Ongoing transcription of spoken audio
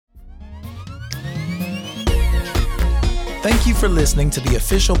Thank you for listening to the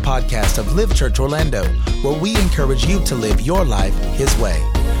official podcast of Live Church Orlando, where we encourage you to live your life His way.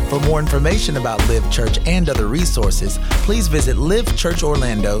 For more information about Live Church and other resources, please visit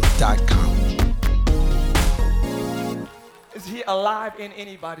livechurchorlando.com. Is He alive in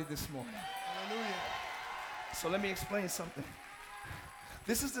anybody this morning? Hallelujah. So let me explain something.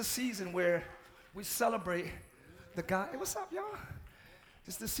 This is the season where we celebrate the God. Hey, what's up, y'all?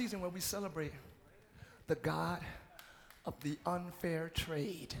 This is the season where we celebrate the God of the unfair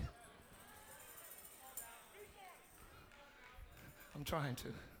trade. I'm trying to.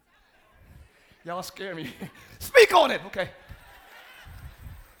 Y'all scare me. Speak on it. Okay.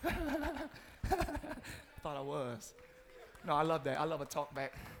 Thought I was. No, I love that. I love a talk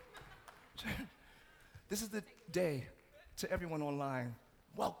back. This is the day to everyone online.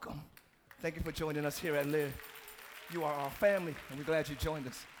 Welcome. Thank you for joining us here at Live. You are our family, and we're glad you joined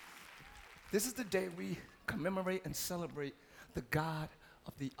us. This is the day we commemorate and celebrate the God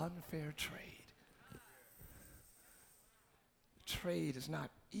of the unfair trade. Trade is not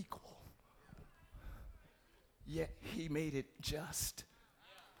equal, yet He made it just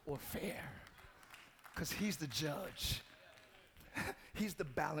or fair, because He's the judge. He's the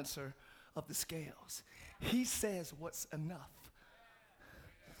balancer of the scales. He says what's enough.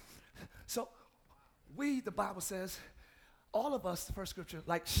 So the Bible says, all of us, the first scripture,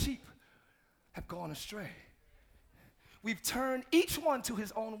 like sheep, have gone astray. We've turned each one to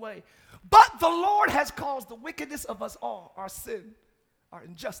his own way. But the Lord has caused the wickedness of us all, our sin, our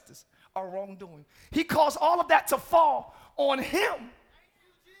injustice, our wrongdoing. He caused all of that to fall on Him.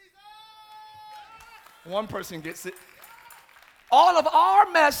 One person gets it. All of our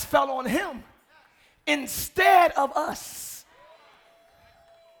mess fell on Him instead of us.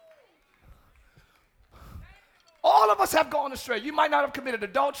 All of us have gone astray. You might not have committed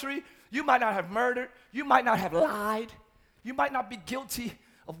adultery. You might not have murdered. You might not have lied. You might not be guilty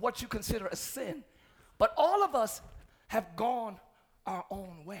of what you consider a sin. But all of us have gone our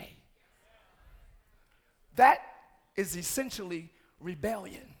own way. That is essentially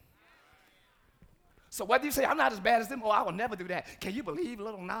rebellion. So whether you say, I'm not as bad as them, I will never do that. Can you believe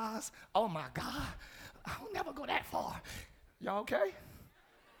little Nas? Oh my God, I'll never go that far. Y'all okay?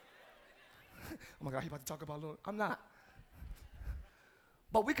 Oh my God, he about to talk about little, I'm not.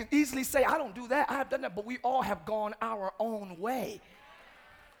 But we can easily say, I don't do that, I have done that, but we all have gone our own way.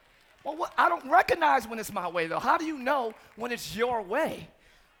 Well, I don't recognize when it's my way, though. How do you know when it's your way?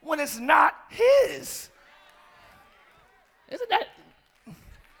 When it's not His. Isn't that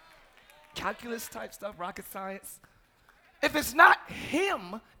calculus type stuff, rocket science? If it's not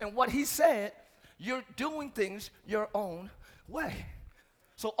Him and what He said, you're doing things your own way.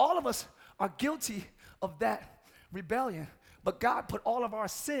 So all of us are guilty of that rebellion. But God put all of our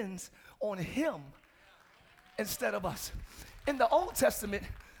sins on Him instead of us. In the Old Testament,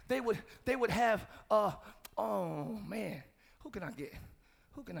 they would have, oh man, who can I get?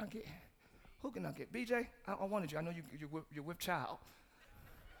 BJ, I wanted you. I know you're with child.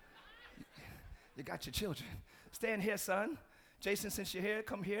 You got your children. Stand here, son. Jason, since you're here,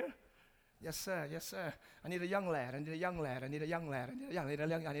 come here. Yes, sir. I need a young lad. I need a young lad.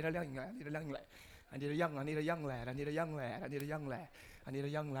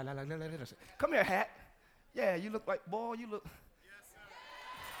 Come here, Hat. Yeah, you look like, boy, you look.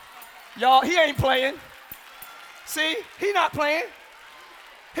 Y'all, he ain't playing. See, he not playing.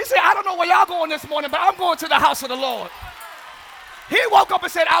 He said, I don't know where y'all going this morning, but I'm going to the house of the Lord. He woke up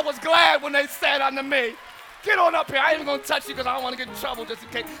and said, I was glad when they said unto me, get on up here. I ain't even going to touch you because I don't want to get in trouble just in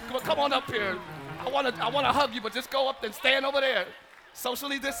case. Come on up here. I want to hug you, but just go up and stand over there.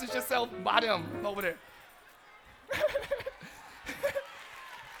 Socially distance yourself by them over there.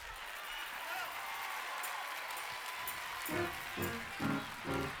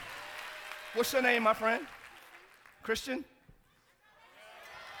 What's your name, my friend? Christian?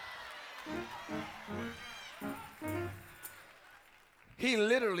 He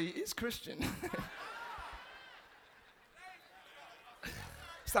literally is Christian.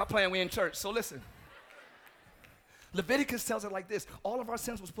 Stop playing, we in church. So listen. Leviticus tells it like this. All of our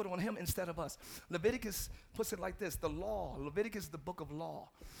sins was put on Him instead of us. Leviticus puts it like this. The law, Leviticus is the book of law.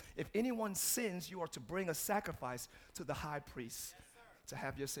 If anyone sins, you are to bring a sacrifice to the high priest to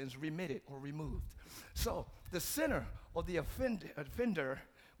have your sins remitted or removed. So the sinner or the offender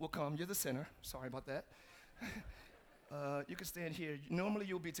will come. You're the sinner. Sorry about that. You can stand here. Normally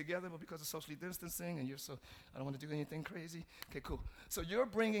you'll be together, but because of socially distancing and I don't want to do anything crazy. Okay, cool. So you're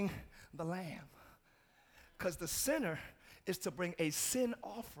bringing the lamb. Because the sinner is to bring a sin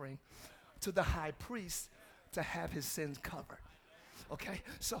offering to the high priest to have his sins covered. Okay,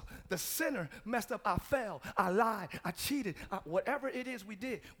 so the sinner messed up. I fell, I lied, I cheated, whatever it is we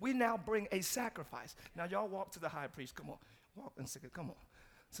did, we now bring a sacrifice. Now y'all walk to the high priest. Come on, walk and say, come on.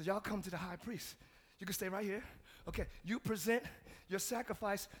 So y'all come to the high priest. You can stay right here. Okay, you present your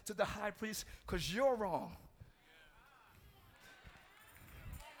sacrifice to the high priest because you're wrong.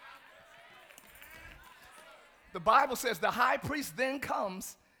 The Bible says the high priest then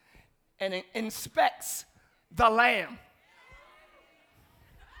comes and inspects the lamb.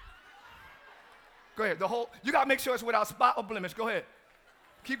 Go ahead. You got to make sure it's without spot or blemish. Go ahead.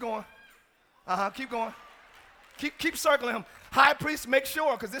 Keep going. Keep going. Keep circling him. High priest, make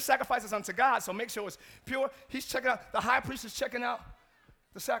sure, because this sacrifice is unto God, so make sure it's pure. He's checking out. The high priest is checking out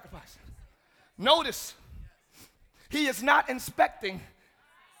the sacrifice. Notice, he is not inspecting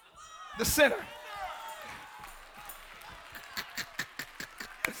the sinner.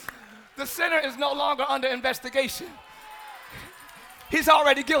 The sinner is no longer under investigation. He's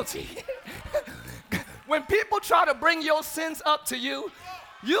already guilty. When people try to bring your sins up to you,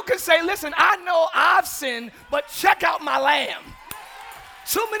 you can say, listen, I know I've sinned, but check out my lamb.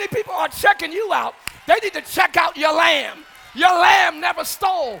 Too many people are checking you out. They need to check out your lamb. Your lamb never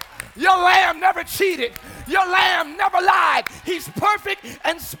stole. Your lamb never cheated. Your lamb never lied. He's perfect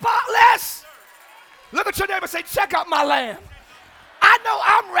and spotless. Look at your neighbor and say, check out my lamb. I know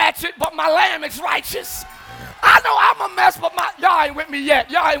I'm ratchet, but my lamb is righteous. I know I'm a mess, but y'all ain't with me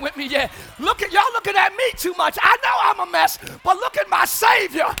yet. Y'all ain't with me yet. Y'all looking at me too much. I know I'm a mess, but look at my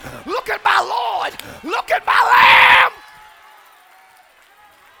Savior. Look at my Lord. Look at my lamb.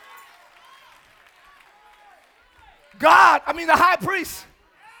 The high priest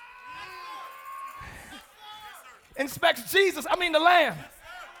inspects the lamb.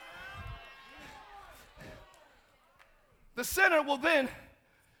 The sinner will then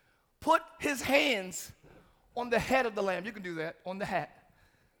put his hands on the head of the lamb. You can do that, on the hat.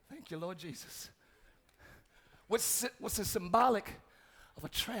 Thank you, Lord Jesus. What's symbolic of a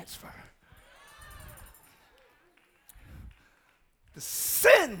transfer. The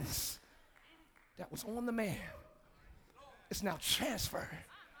sins that was on the man is now transferred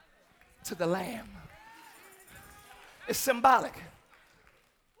to the lamb. It's symbolic.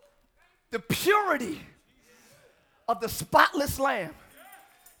 The purity of the spotless lamb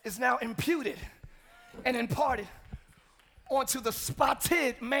is now imputed and imparted onto the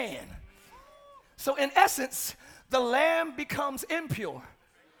spotted man. So in essence, the lamb becomes impure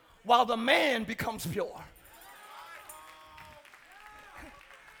while the man becomes pure.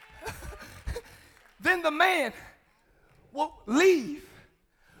 Then the man will leave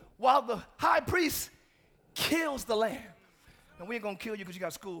while the high priest kills the lamb. And we ain't gonna kill you because you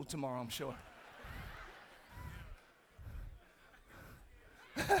got school tomorrow, I'm sure.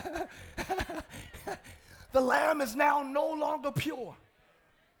 The lamb is now no longer pure.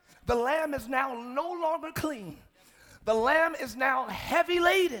 The lamb is now no longer clean. The lamb is now heavy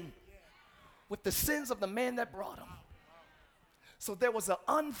laden with the sins of the man that brought him. So there was an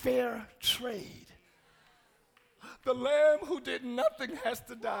unfair trade. The lamb who did nothing has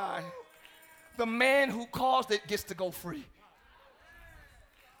to die. The man who caused it gets to go free.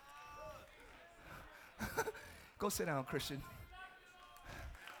 Go sit down, Christian.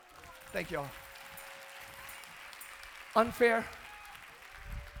 Thank y'all. Unfair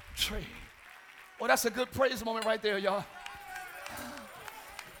trade. Oh, that's a good praise moment right there, y'all.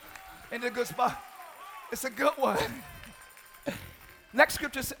 Ain't it a good spot? It's a good one. Next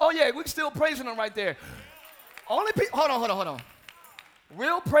scripture says, oh yeah, we're still praising him right there. Only people, hold on.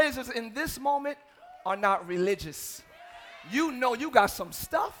 Real praisers in this moment are not religious. You know you got some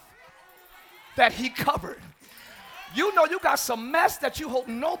stuff that he covered. You know you got some mess that you hope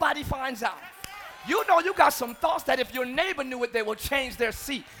nobody finds out. You know you got some thoughts that if your neighbor knew it, they will change their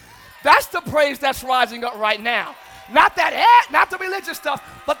seat. That's the praise that's rising up right now. Not the religious stuff,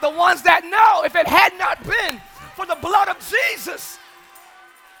 but the ones that know if it had not been for the blood of Jesus.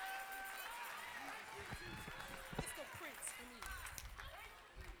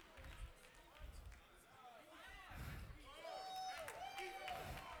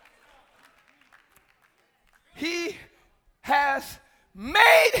 He has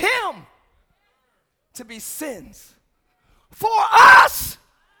made him to be sins for us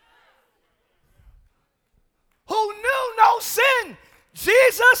who knew no sin.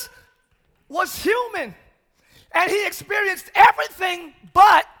 Jesus was human and he experienced everything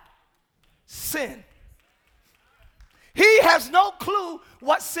but sin. He has no clue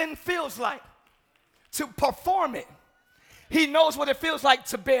what sin feels like to perform it. He knows what it feels like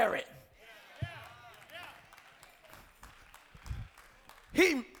to bear it.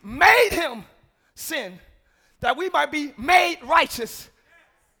 He made him sin that we might be made righteous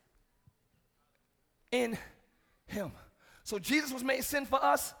in him. So Jesus was made sin for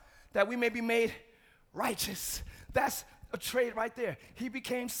us that we may be made righteous. That's a trade right there. He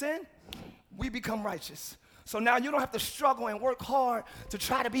became sin, we become righteous. So now you don't have to struggle and work hard to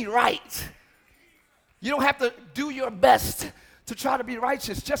try to be right. You don't have to do your best to try to be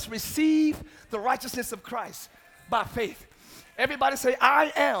righteous. Just receive the righteousness of Christ by faith. Everybody say,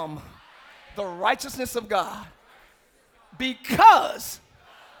 I am the righteousness of God because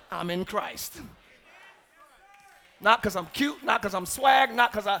I'm in Christ. Not because I'm cute, not because I'm swag,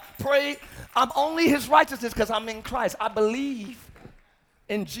 not because I pray. I'm only his righteousness because I'm in Christ. I believe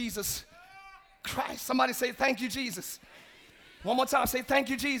in Jesus Christ. Somebody say, thank you, Jesus. One more time, say, thank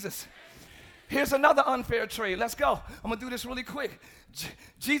you, Jesus. Here's another unfair trade. Let's go. I'm going to do this really quick.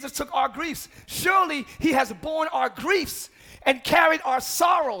 Jesus took our griefs. Surely he has borne our griefs and carried our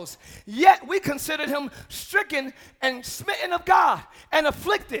sorrows. Yet we considered him stricken and smitten of God and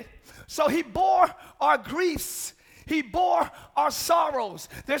afflicted. So he bore our griefs. He bore our sorrows.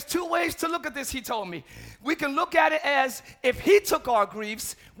 There's two ways to look at this, he told me. We can look at it as if he took our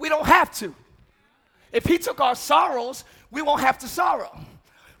griefs, we don't have to. If he took our sorrows, we won't have to sorrow.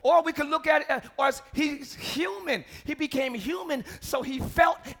 Or we can look at it as he's human. He became human, so he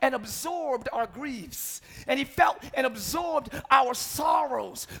felt and absorbed our griefs. And he felt and absorbed our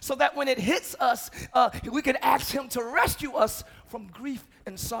sorrows so that when it hits us, we can ask him to rescue us from grief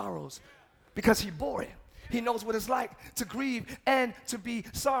and sorrows because he bore it. He knows what it's like to grieve and to be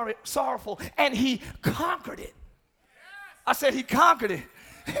sorrowful. And he conquered it. I said he conquered it.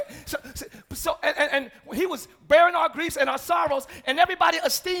 And he was bearing our griefs and our sorrows, and everybody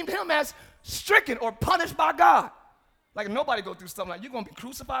esteemed him as stricken or punished by God. Like nobody go through something like, you're going to be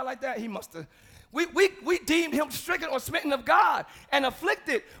crucified like that? He must have. We deemed him stricken or smitten of God and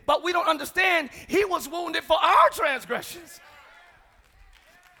afflicted, but we don't understand he was wounded for our transgressions.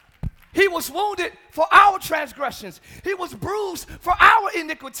 He was wounded for our transgressions. He was bruised for our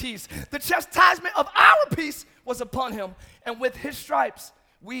iniquities. The chastisement of our peace was upon him, and with his stripes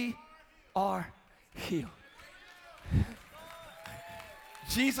we are healed.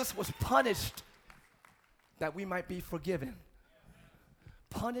 Jesus was punished that we might be forgiven.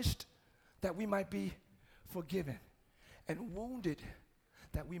 Punished that we might be forgiven. And wounded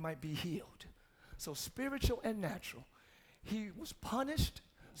that we might be healed. So spiritual and natural. He was punished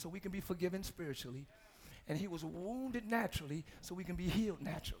so we can be forgiven spiritually. And he was wounded naturally so we can be healed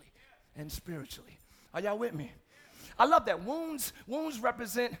naturally and spiritually. Are y'all with me? I love that. Wounds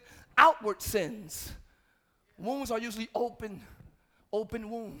represent outward sins. Wounds are usually open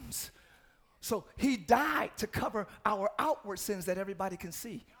wounds. So he died to cover our outward sins that everybody can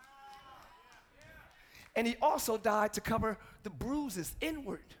see. And he also died to cover the bruises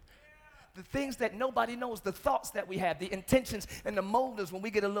inward. The things that nobody knows, the thoughts that we have, the intentions and the motives when we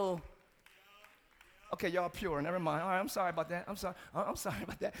get a little, okay, y'all pure, never mind. All right, I'm sorry about that. I'm sorry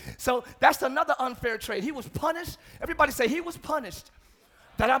about that. So that's another unfair trade. He was punished. Everybody say, he was punished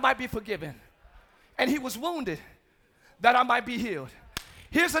that I might be forgiven. And he was wounded that I might be healed.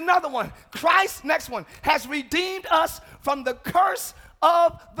 Here's another one. Christ, next one, has redeemed us from the curse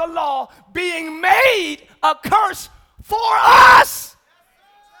of the law, being made a curse for us.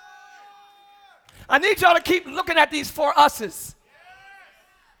 I need y'all to keep looking at these for us's.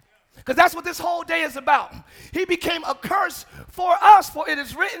 Because that's what this whole day is about. He became a curse for us, for it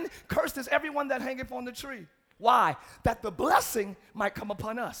is written, cursed is everyone that hangeth on the tree. Why? That the blessing might come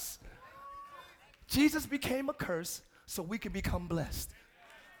upon us. Jesus became a curse so we could become blessed.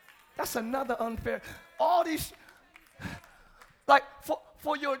 That's another unfair. All these, like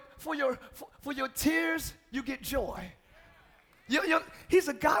for your tears, you get joy. He's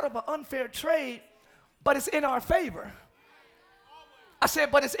a God of an unfair trade, but it's in our favor. I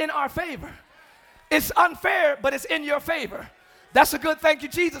said, but it's in our favor. It's unfair, but it's in your favor. That's a good thank you,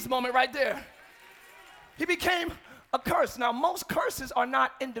 Jesus moment right there. He became a curse. Now, most curses are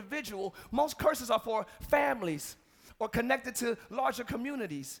not individual. Most curses are for families or connected to larger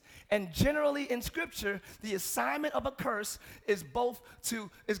communities. And generally in Scripture, the assignment of a curse is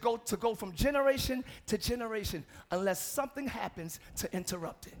to go from generation to generation unless something happens to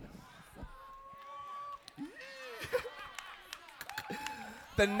interrupt it.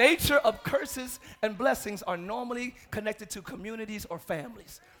 The nature of curses and blessings are normally connected to communities or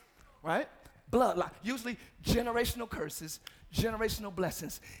families, right? Bloodline, usually generational curses, generational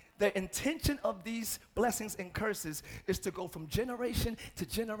blessings. The intention of these blessings and curses is to go from generation to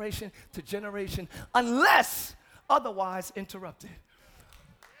generation to generation unless otherwise interrupted.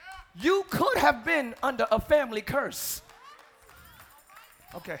 You could have been under a family curse.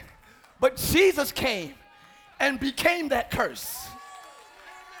 Okay. But Jesus came and became that curse.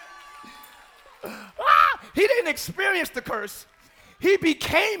 He didn't experience the curse. He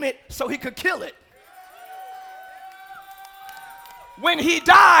became it so he could kill it. When he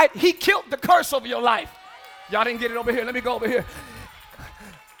died, he killed the curse over your life. Y'all didn't get it over here. Let me go over here.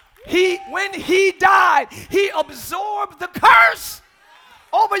 When he died, he absorbed the curse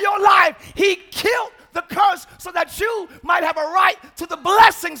over your life. He killed the curse so that you might have a right to the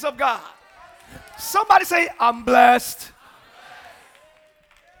blessings of God. Somebody say, I'm blessed.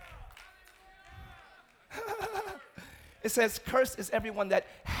 It says, cursed is everyone that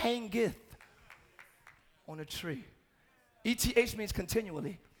hangeth on a tree. ETH means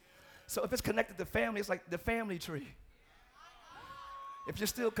continually. So if it's connected to family, it's like the family tree. If you're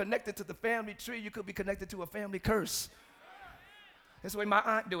still connected to the family tree, you could be connected to a family curse. This is the way my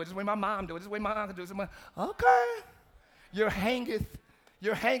aunt do it. This is the way my mom do it. This is the way my uncle do it. Okay. You're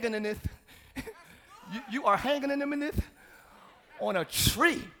hanging in it. You are hanging in it on a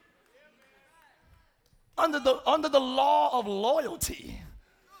tree. Under the law of loyalty.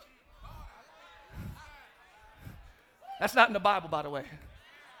 That's not in the Bible, by the way.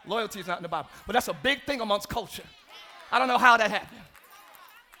 Loyalty is not in the Bible. But that's a big thing amongst culture. I don't know how that happened.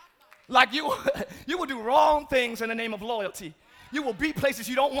 Like you will do wrong things in the name of loyalty. You will be places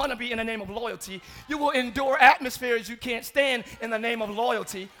you don't want to be in the name of loyalty. You will endure atmospheres you can't stand in the name of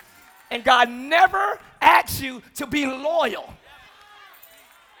loyalty. And God never asks you to be loyal.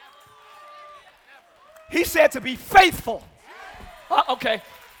 He said to be faithful. Okay,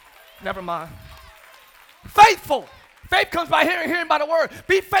 never mind. Faithful. Faith comes by hearing, hearing by the word.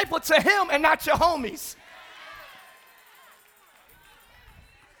 Be faithful to him and not your homies.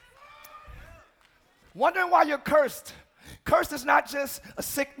 Wondering why you're cursed. Cursed is not just a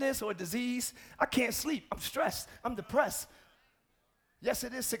sickness or a disease. I can't sleep. I'm stressed. I'm depressed. Yes,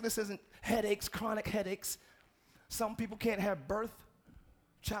 it is. Sickness isn't headaches, chronic headaches. Some people can't have birth.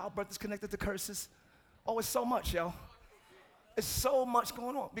 Childbirth is connected to curses. Oh, it's so much, yo. It's so much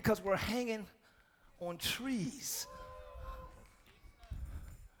going on because we're hanging on trees.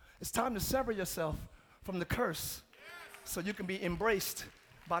 It's time to sever yourself from the curse so you can be embraced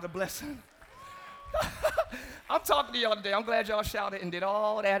by the blessing. I'm talking to y'all today. I'm glad y'all shouted and did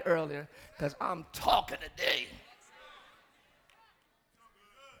all that earlier because I'm talking today.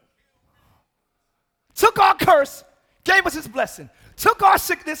 Took our curse, gave us his blessing. Took our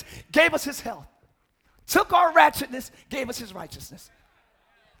sickness, gave us his health. Took our ratchetness, gave us his righteousness.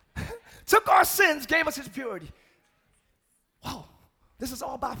 Took our sins, gave us his purity. Whoa, this is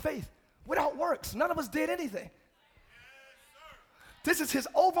all by faith, without works. None of us did anything. This is his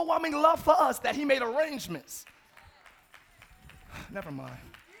overwhelming love for us that he made arrangements. Never mind.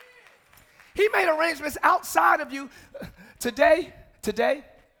 He made arrangements outside of you. Today,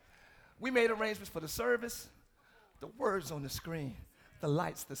 we made arrangements for the service, the words on the screen, the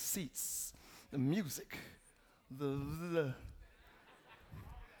lights, the seats, the music,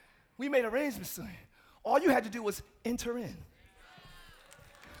 we made arrangements. All you had to do was enter in.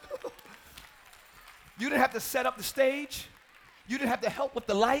 You didn't have to set up the stage. You didn't have to help with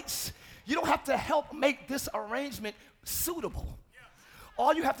the lights. You don't have to help make this arrangement suitable.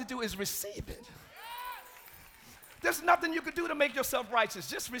 All you have to do is receive it. There's nothing you can do to make yourself righteous.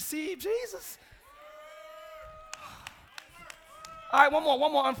 Just receive Jesus. All right, one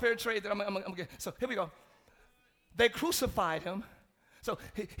more unfair trade that I'm gonna get. So here we go. They crucified him. So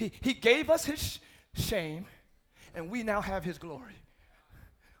he gave us his shame, and we now have his glory.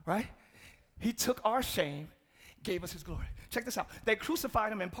 Right? He took our shame, gave us his glory. Check this out. They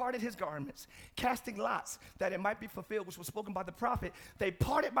crucified him and parted his garments, casting lots that it might be fulfilled, which was spoken by the prophet. They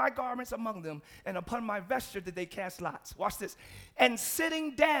parted my garments among them, and upon my vesture did they cast lots. Watch this. And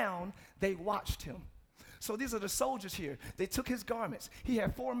sitting down, they watched him. So these are the soldiers here. They took his garments. He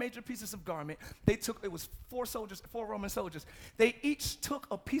had 4 major pieces of garment. It was 4 Roman soldiers. They each took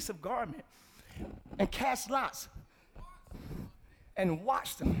a piece of garment and cast lots and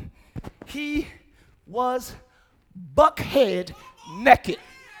watched him. He was buckhead naked.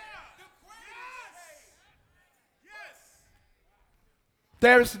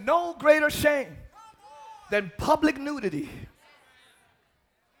 There is no greater shame than public nudity.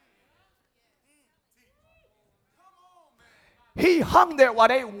 He hung there while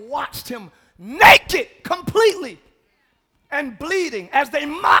they watched him naked completely and bleeding as they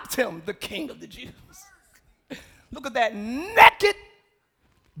mocked him, the King of the Jews. Look at that naked,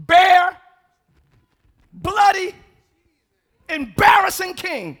 bare, bloody, embarrassing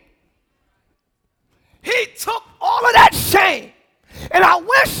king. He took all of that shame, and I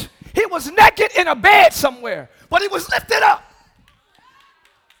wish he was naked in a bed somewhere, but he was lifted up.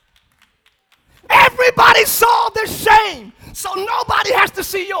 Everybody saw the shame, so nobody has to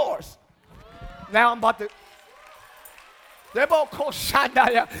see yours. Now I'm about to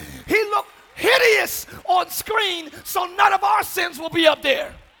He looked hideous on screen, so none of our sins will be up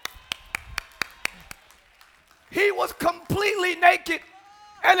there. He was completely naked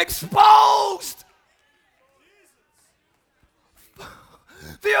and exposed.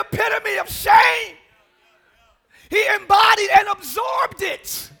 The epitome of shame. He embodied and absorbed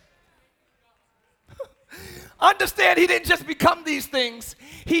it. Understand, he didn't just become these things.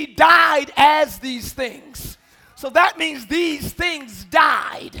 He died as these things. So that means these things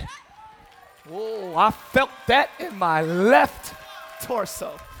died. Oh, I felt that in my left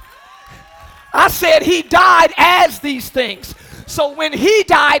torso. I said he died as these things. So when he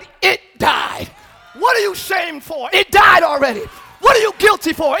died, it died. What are you shamed for? It died already. What are you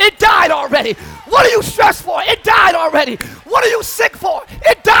guilty for? It died already. What are you stressed for? It died already. What are you sick for?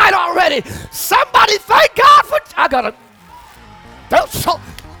 It died already. Somebody thank God for,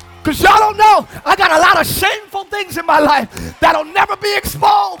 because y'all don't know, I got a lot of shameful things in my life that'll never be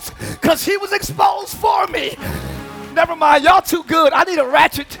exposed because he was exposed for me. Never mind, y'all too good. I need a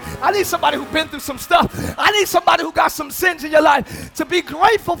ratchet. I need somebody who's been through some stuff. I need somebody who got some sins in your life to be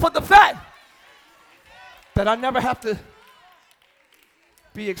grateful for the fact that I never have to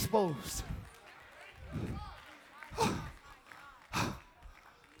be exposed.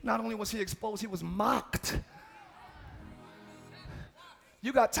 Not only was he exposed, he was mocked.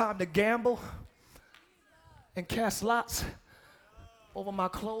 You got time to gamble and cast lots over my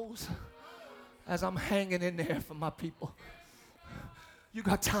clothes as I'm hanging in there for my people. You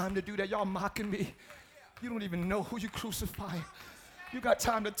got time to do that. Y'all mocking me. You don't even know who you crucifying. You got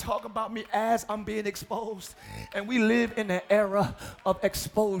time to talk about me as I'm being exposed. And we live in an era of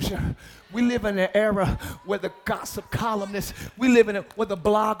exposure. We live in an era where the gossip columnists, we live in where the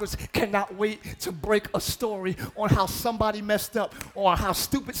bloggers cannot wait to break a story on how somebody messed up or how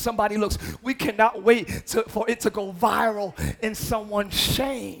stupid somebody looks. We cannot wait for it to go viral in someone's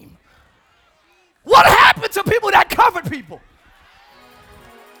shame. What happened to people that covered people?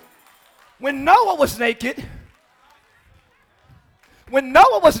 When Noah was naked,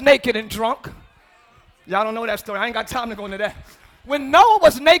 and drunk, y'all don't know that story. I ain't got time to go into that. When Noah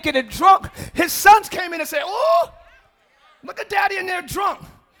was naked and drunk, his sons came in and said, oh, look at daddy in there drunk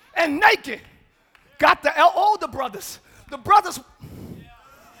and naked. Got the older brothers. The brothers,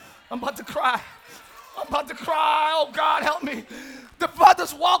 I'm about to cry. Oh, God, help me. The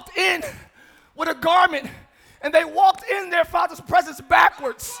brothers walked in with a garment, and they walked in their father's presence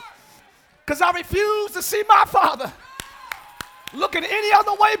backwards because I refuse to see my father looking any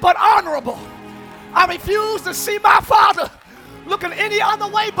other way but honorable. I refuse to see my father looking any other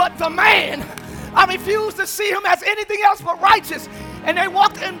way but the man. I refuse to see him as anything else but righteous. And they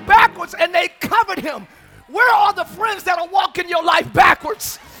walked in backwards and they covered him. Where are the friends that'll walk in your life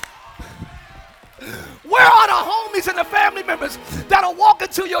backwards? Where are the homies and the family members that'll walk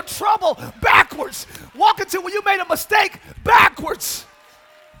into your trouble backwards? Walk into when you made a mistake backwards?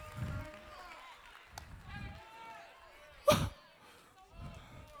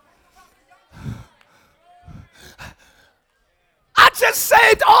 I just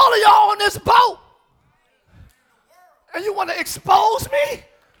saved all of y'all on this boat. And you want to expose me?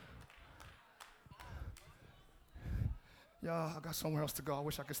 Y'all, I got somewhere else to go. I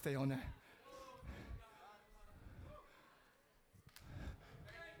wish I could stay on that.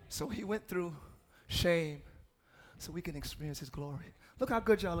 So he went through shame so we can experience his glory. Look how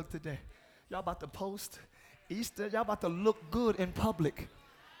good y'all look today. Y'all about to post Easter. Y'all about to look good in public.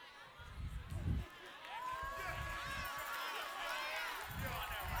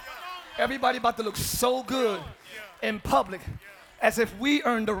 Everybody about to look so good in public as if we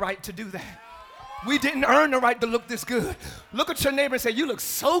earned the right to do that. We didn't earn the right to look this good. Look at your neighbor and say, you look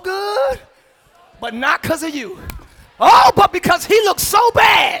so good, but not because of you. Oh, but because he looked so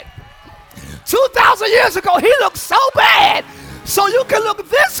bad. 2,000 years ago, he looked so bad, so you can look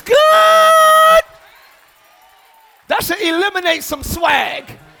this good. That should eliminate some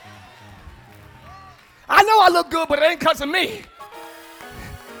swag. I know I look good, but it ain't because of me.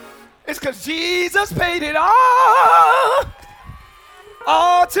 It's because Jesus paid it all.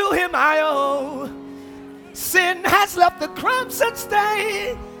 All to him I owe. Sin has left the crimson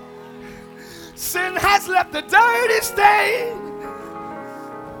stain. Sin has left the dirty stain.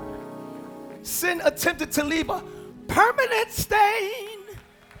 Sin attempted to leave a permanent stain.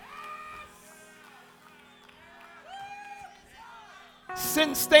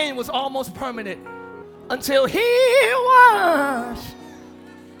 Sin stain was almost permanent until he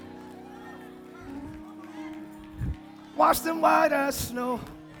washed them white as snow.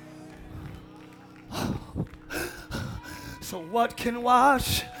 So what can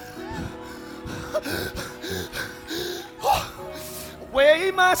wash?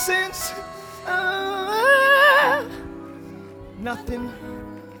 Weigh my sins. Nothing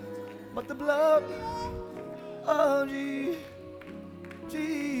but the blood of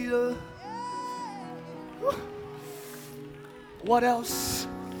Jesus. What else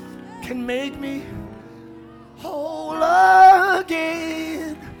can make me whole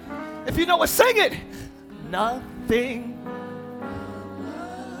again? If you know it, sing it. Nothing.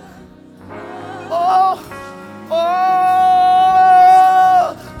 Oh,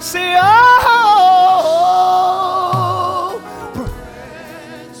 say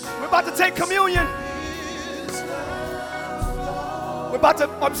we're about to take communion. We're about to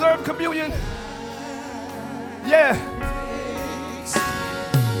observe communion. Yeah.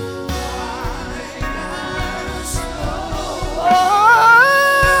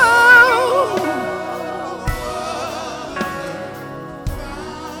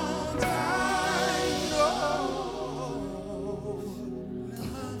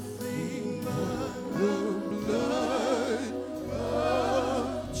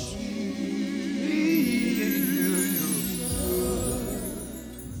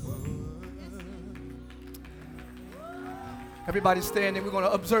 Everybody standing, we're going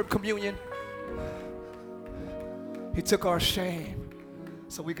to observe communion. He took our shame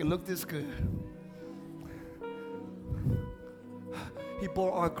so we can look this good. He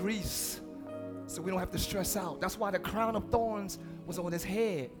bore our griefs so we don't have to stress out. That's why the crown of thorns was on his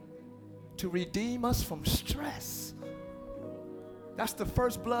head, to redeem us from stress. That's the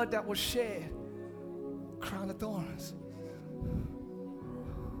first blood that was shed. Crown of thorns.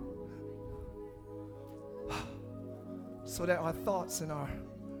 So that our thoughts and our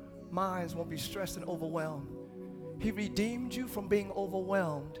minds won't be stressed and overwhelmed. He redeemed you from being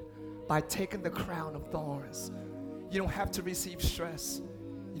overwhelmed by taking the crown of thorns. You don't have to receive stress.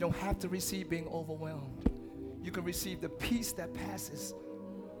 You don't have to receive being overwhelmed. You can receive the peace that passes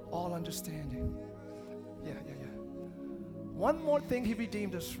all understanding. Yeah. One more thing he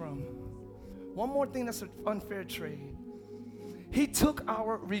redeemed us from. One more thing that's an unfair trade. He took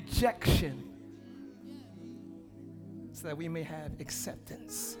our rejection so that we may have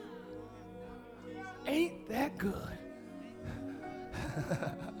acceptance. Ain't that good?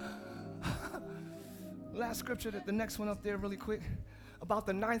 Last scripture, the next one up there really quick. About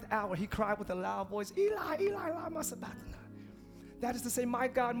the 9th hour, he cried with a loud voice, Eli, Eli, lama sabachthani. That is to say, my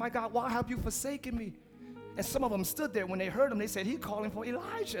God, why have you forsaken me? And some of them stood there. When they heard him, they said, he's calling for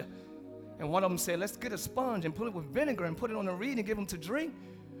Elijah. And one of them said, let's get a sponge and put it with vinegar and put it on a reed and give him to drink.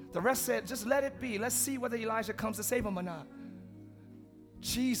 The rest said, just let it be. Let's see whether Elijah comes to save him or not.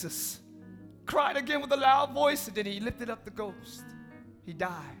 Jesus cried again with a loud voice, and then he lifted up the ghost. He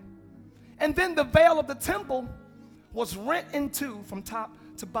died. And then the veil of the temple was rent in two from top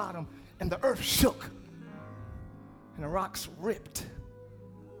to bottom, and the earth shook, and the rocks ripped.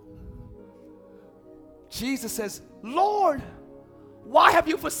 Jesus says, Lord, why have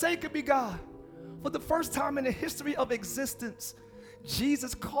you forsaken me, God? For the first time in the history of existence,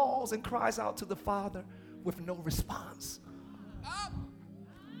 Jesus calls and cries out to the Father with no response.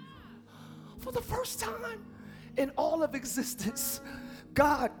 For the first time in all of existence,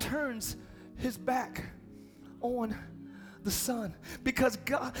 God turns his back on the Son because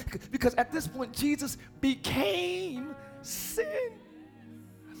at this point Jesus became sin.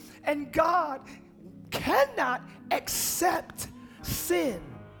 And God cannot accept sin.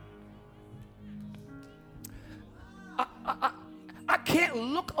 I can't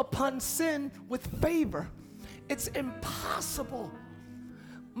look upon sin with favor. It's impossible.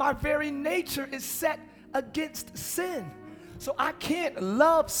 My very nature is set against sin. So I can't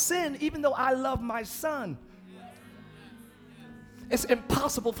love sin even though I love my Son. It's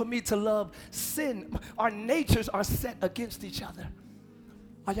impossible for me to love sin. Our natures are set against each other.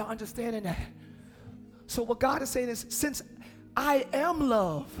 Are y'all understanding that? So what God is saying is, since I am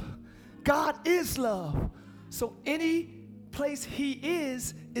love, God is love. So any place he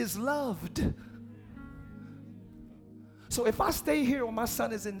is loved. So if I stay here when my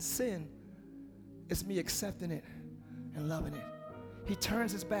son is in sin, it's me accepting it and loving it. He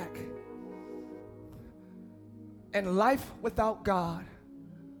turns his back. And life without God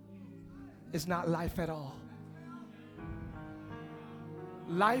is not life at all.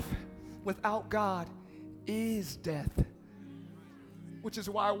 Life without God is death. Which is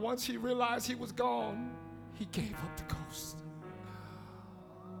why once he realized he was gone, he gave up the ghost.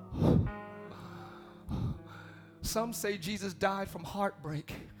 Some say Jesus died from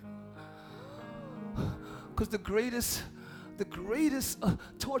heartbreak. Because the greatest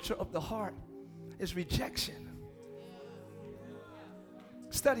torture of the heart is rejection.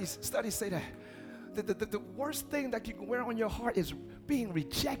 Studies say that. The worst thing that you can wear on your heart is being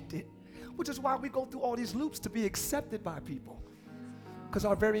rejected, which is why we go through all these loops to be accepted by people. Because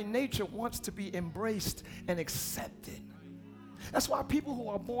our very nature wants to be embraced and accepted. That's why people who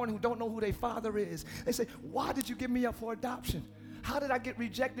are born who don't know who their father is, they say, why did you give me up for adoption? How did I get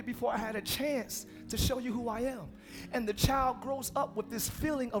rejected before I had a chance to show you who I am? And the child grows up with this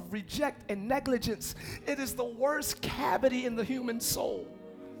feeling of reject and negligence. It is the worst cavity in the human soul.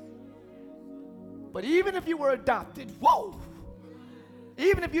 But even if you were adopted,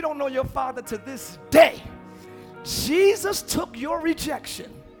 even if you don't know your father to this day, Jesus took your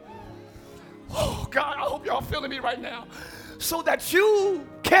rejection. Oh, God, I hope y'all feeling me right now. So that you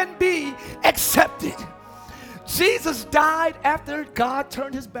can be accepted. Jesus died after God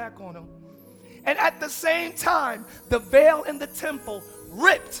turned his back on him. And at the same time, the veil in the temple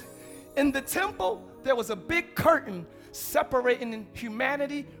ripped. In the temple, there was a big curtain separating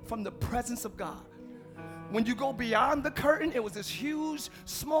humanity from the presence of God. When you go beyond the curtain, it was this huge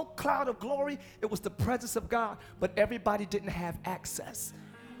smoke cloud of glory. It was the presence of God, but everybody didn't have access.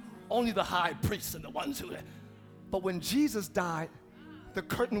 Only the high priests and the ones who had. But when Jesus died, the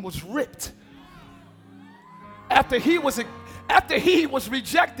curtain was ripped. After he was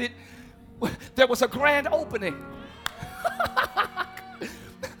rejected, there was a grand opening.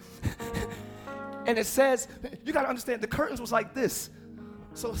 And it says, you got to understand, the curtains was like this.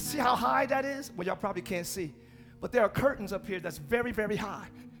 So see how high that is? Well, y'all probably can't see. But there are curtains up here that's very, very high.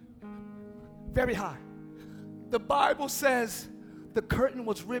 Very high. The Bible says the curtain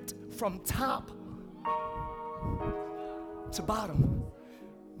was ripped from top to bottom.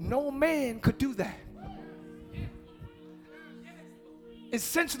 No man could do that.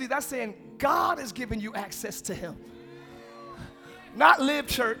 Essentially, that's saying God is giving you access to him. Not Live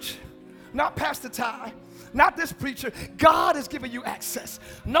Church, not Pastor Tye, not this preacher. God is giving you access.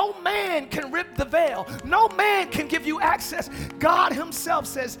 No man can rip the veil. No man can give you access. God himself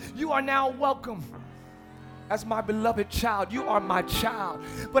says, you are now welcome as my beloved child. You are my child.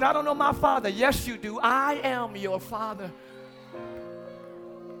 But I don't know my father. Yes, you do. I am your father.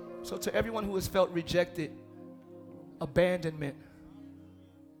 So to everyone who has felt rejected, abandonment,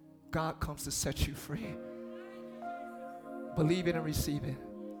 God comes to set you free. Believe it and receive it.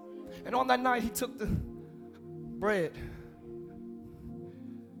 And on that night, he took the bread.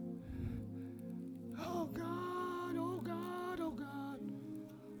 Oh God, oh God, oh God.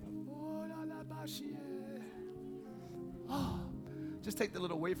 Oh, la la bashie. Oh, just take the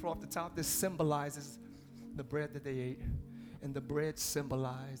little wafer off the top. This symbolizes the bread that they ate. And the bread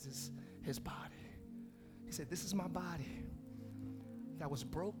symbolizes his body. He said, this is my body that was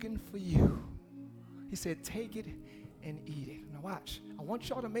broken for you. He said, take it and eat it. Now watch. I want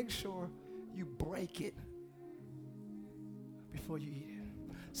y'all to make sure you break it before you eat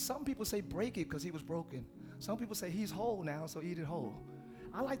it. Some people say break it because he was broken. Some people say he's whole now, so eat it whole.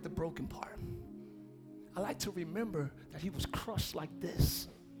 I like the broken part. I like to remember that he was crushed like this.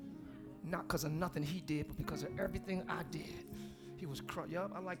 Not because of nothing he did, but because of everything I did. He was crushed.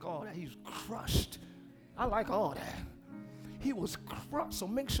 Yup, I like all that. He was crushed. I like all that. He was crushed. So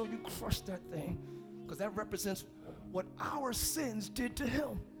make sure you crush that thing, because that represents what our sins did to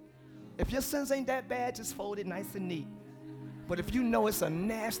him. If your sins ain't that bad, just fold it nice and neat. But if you know it's a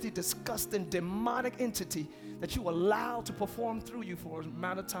nasty, disgusting, demonic entity that you allow to perform through you for an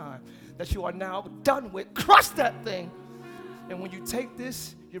amount of time that you are now done with, crush that thing. And when you take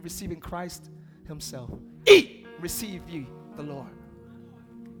this, you're receiving Christ himself. Eat, receive ye the Lord.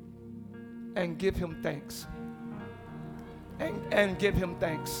 And give him thanks. And give him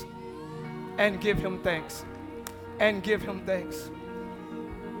thanks. And give him thanks. And give him thanks.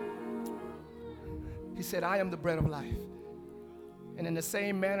 He said, I am the bread of life. And in the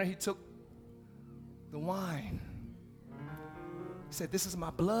same manner, he took the wine. He said, this is my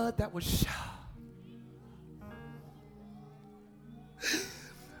blood that was shed.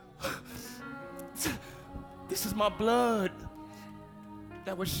 This is my blood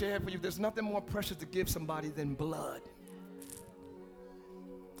that was shed for you. There's nothing more precious to give somebody than blood.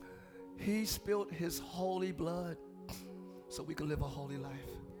 He spilled his holy blood so we could live a holy life.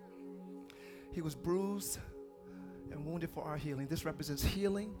 He was bruised and wounded for our healing. This represents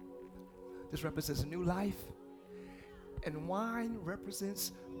healing. This represents new life. And wine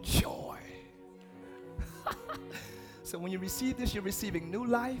represents joy. So when you receive this, you're receiving new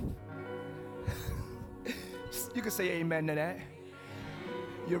life. You can say amen to that.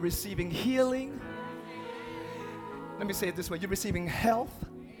 You're receiving healing. Let me say it this way. You're receiving health.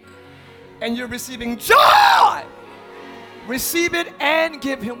 And you're receiving joy. Receive it and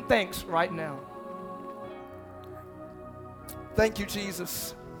give him thanks right now. Thank you,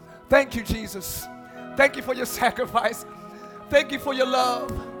 Jesus. Thank you, Jesus. Thank you for your sacrifice. Thank you for your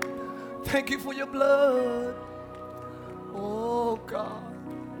love. Thank you for your blood. Oh God,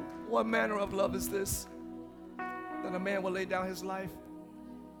 what manner of love is this? That a man will lay down his life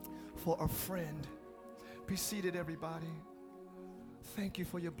for a friend. Be seated, everybody. Thank you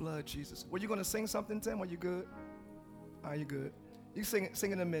for your blood, Jesus. Were you going to sing something, Tim? Are you good? Are you good? You sing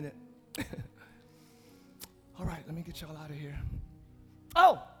in a minute. All right, let me get y'all out of here.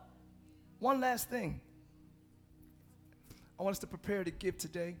 Oh, one last thing. I want us to prepare to give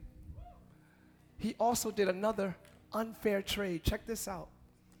today. He also did another unfair trade. Check this out.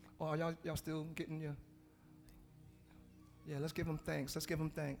 Oh, y'all still getting your... Yeah, let's give him thanks. Let's give him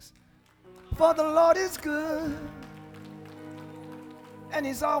thanks. For the Lord is good, and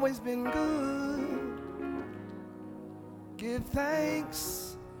he's always been good. Give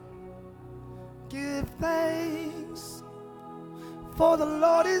thanks. Give thanks. For the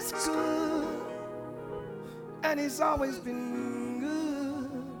Lord is good, and he's always been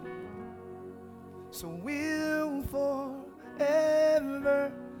good. So we'll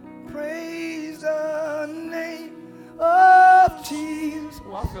forever praise the name of Jesus.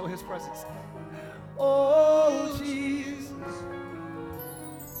 Oh, I feel his presence. Oh, Jesus.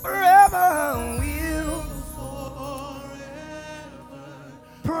 Forever we'll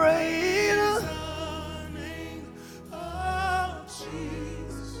praise the name of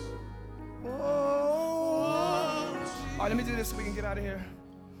Jesus. Oh, all right, let me do this so we can get out of here.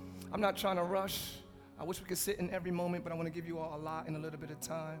 I'm not trying to rush. I wish we could sit in every moment, but I want to give you all a lot in a little bit of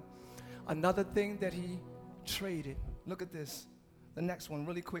time. Another thing that he traded. Look at this. The next one,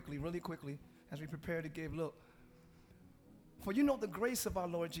 really quickly, as we prepare to give. Look. For you know the grace of our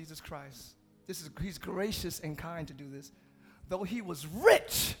Lord Jesus Christ. He's gracious and kind to do this. Though he was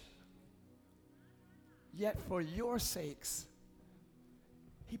rich, yet for your sakes,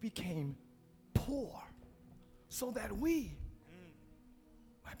 he became poor, so that we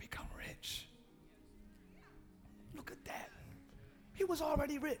might become rich. Look at that. He was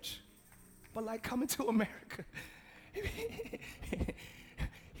already rich, but like coming to America,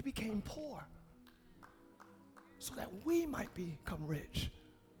 he became poor so that we might become rich.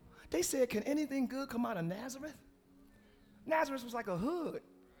 They said, can anything good come out of Nazareth? Nazareth was like a hood.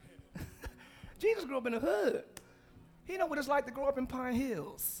 Jesus grew up in a hood. He know what it's like to grow up in Pine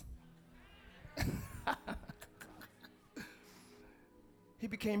Hills. He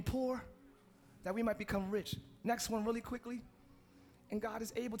became poor that we might become rich. Next one really quickly. And God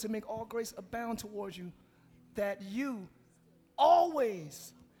is able to make all grace abound towards you, that you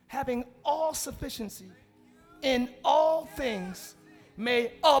always, having all sufficiency in all things,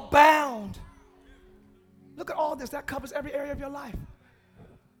 may abound. Look at all this. That covers every area of your life.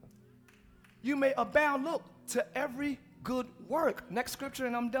 You may abound, look, to every good work. Next scripture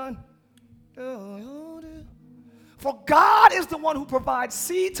and I'm done. For God is the one who provides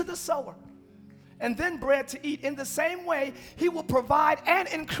seed to the sower and then bread to eat. In the same way, he will provide and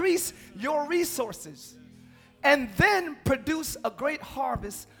increase your resources and then produce a great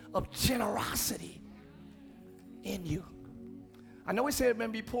harvest of generosity in you. I know we said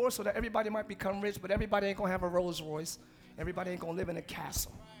men be poor so that everybody might become rich, but everybody ain't gonna have a Rolls Royce. Everybody ain't gonna live in a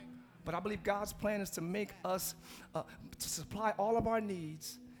castle. But I believe God's plan is to make us, to supply all of our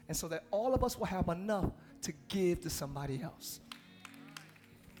needs, and so that all of us will have enough to give to somebody else.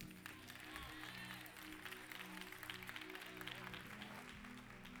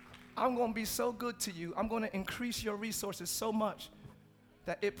 I'm going to be so good to you. I'm going to increase your resources so much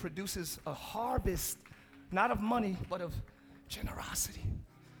that it produces a harvest, not of money, but of generosity.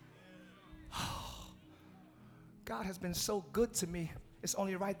 Oh, God has been so good to me. It's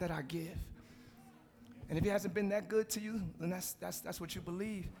only right that I give. And if he hasn't been that good to you, then that's what you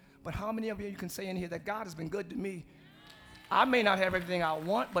believe. But how many of you can say in here that God has been good to me? I may not have everything I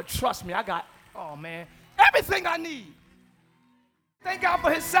want, but trust me, I got, oh man, everything I need. Thank God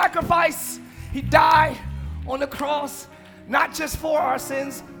for his sacrifice. He died on the cross, not just for our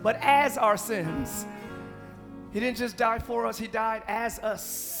sins, but as our sins. He didn't just die for us, he died as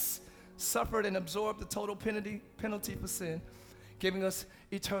us, suffered and absorbed the total penalty for sin, giving us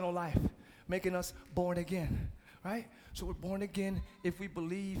eternal life, making us born again, right? So we're born again if we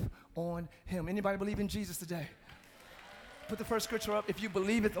believe on him. Anybody believe in Jesus today? Put the first scripture up. If you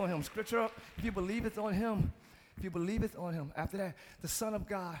believeth on him. Scripture up. If you believeth on him. If you believeth on him. After that, the Son of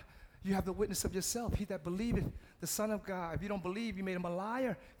God. You have the witness of yourself. He that believeth, the Son of God. If you don't believe, you made him a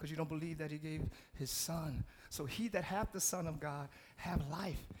liar because you don't believe that he gave his Son. So he that hath the Son of God have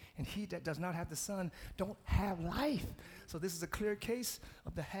life. And he that does not have the Son don't have life. So this is a clear case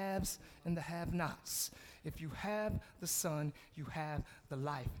of the haves and the have-nots. If you have the Son, you have the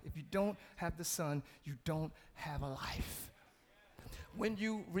life. If If you don't have the Son, you don't have a life. When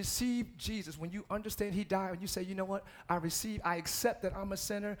you receive Jesus, when you understand he died, and you say, you know what, I accept that I'm a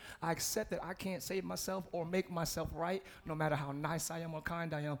sinner. I accept that I can't save myself or make myself right, no matter how nice I am or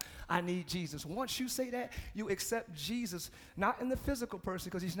kind I am. I need Jesus. Once you say that, you accept Jesus, not in the physical person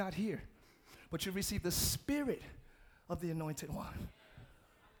because he's not here, but you receive the Spirit of the Anointed One.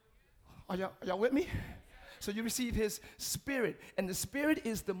 Are y'all with me? So you receive his Spirit, and the Spirit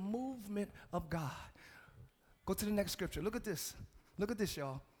is the movement of God. Go to the next scripture. Look at this. Look at this,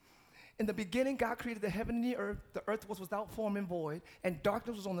 y'all. In the beginning, God created the heaven and the earth. The earth was without form and void, and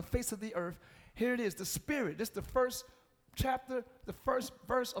darkness was on the face of the earth. Here it is, the Spirit. This is the first chapter, the first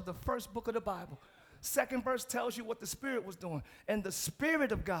verse of the first book of the Bible. Second verse tells you what the Spirit was doing. And the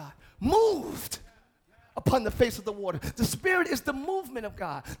Spirit of God moved upon the face of the water. The Spirit is the movement of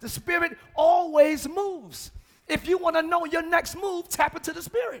God. The Spirit always moves. If you want to know your next move, tap into the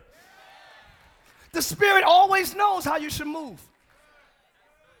Spirit. The Spirit always knows how you should move.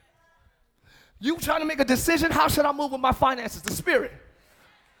 You trying to make a decision, how should I move with my finances? The Spirit.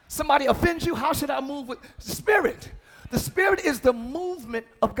 Somebody offends you, how should I move with the Spirit? The Spirit is the movement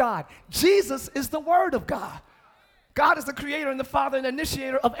of God. Jesus is the Word of God. God is the creator and the Father and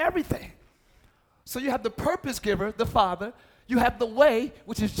initiator of everything. So you have the purpose giver, the Father. You have the way,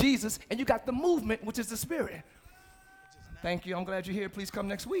 which is Jesus. And you got the movement, which is the Spirit. Thank you. I'm glad you're here. Please come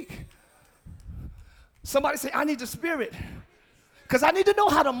next week. Somebody say, I need the Spirit. Because I need to know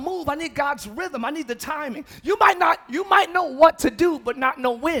how to move. I need God's rhythm. I need the timing. You might know what to do, but not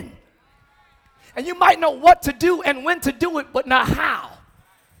know when. And you might know what to do and when to do it, but not how.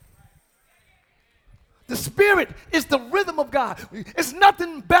 The Spirit is the rhythm of God. It's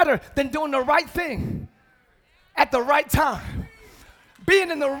nothing better than doing the right thing at the right time.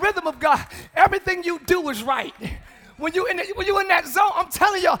 Being in the rhythm of God, everything you do is right. When you're in that zone, I'm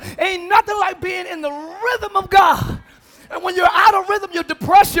telling y'all, ain't nothing like being in the rhythm of God. And when you're out of rhythm, you're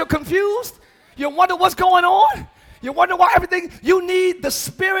depressed, you're confused, you wonder what's going on, you wonder why everything, you need the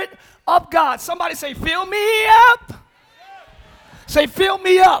Spirit of God. Somebody say, fill me up. Say, fill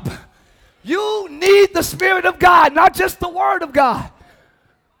me up. You need the Spirit of God, not just the Word of God.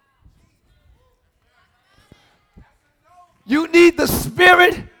 You need the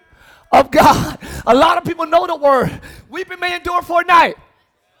Spirit of God. A lot of people know the Word. Weeping may endure for a night.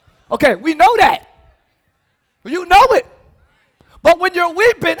 Okay, we know that. You know it. But when you're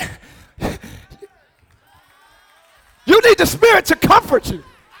weeping, you need the Spirit to comfort you.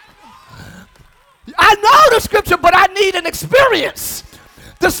 I know the scripture, but I need an experience.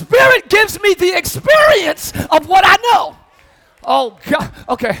 The Spirit gives me the experience of what I know. Oh, God.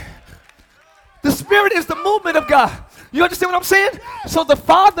 Okay. The Spirit is the movement of God. You understand what I'm saying? So the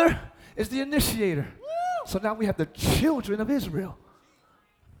Father is the initiator. So now we have the children of Israel.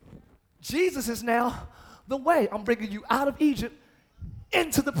 Jesus is now the way. I'm bringing you out of Egypt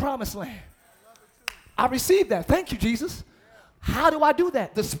into the promised land. I received that. Thank you, Jesus. How do I do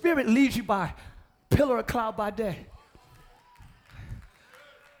that? The Spirit leads you by pillar of cloud by day,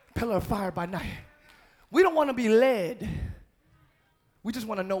 pillar of fire by night. We don't want to be led. We just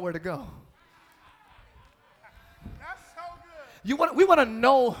want to know where to go. That's so good. We want to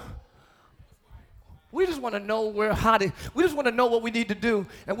know. We just want to know we just want to know what we need to do,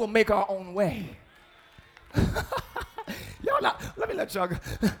 and we'll make our own way. Let me let y'all go.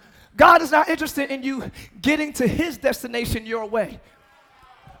 God is not interested in you getting to his destination your way.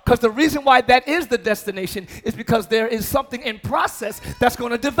 Because the reason why that is the destination is because there is something in process that's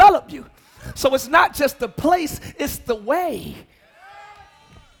going to develop you. So it's not just the place, it's the way.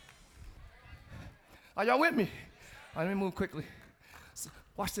 Are y'all with me? All right, let me move quickly. So,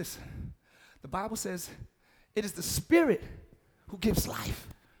 watch this. The Bible says it is the Spirit who gives life.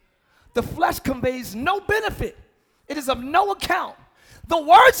 The flesh conveys no benefit. It is of no account. The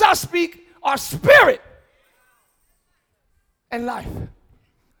words I speak are spirit and life,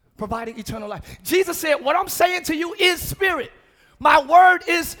 providing eternal life. Jesus said, what I'm saying to you is spirit. My word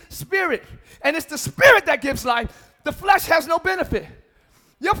is spirit. And it's the Spirit that gives life. The flesh has no benefit.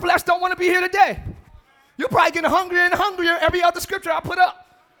 Your flesh don't want to be here today. You're probably getting hungrier and hungrier every other scripture I put up.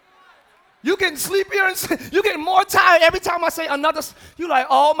 You getting sleepier and you getting more tired every time I say another. You like,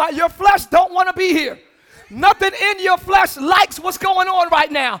 oh my, your flesh don't want to be here. Nothing in your flesh likes what's going on right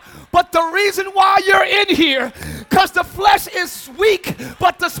now. But the reason why you're in here, because the flesh is weak,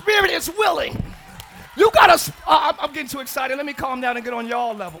 but the Spirit is willing. You gotta, I'm getting too excited. Let me calm down and get on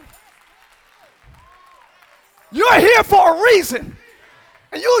y'all level. You're here for a reason.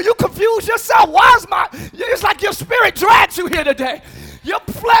 And you confuse yourself. Why is it's like your spirit drags you here today. Your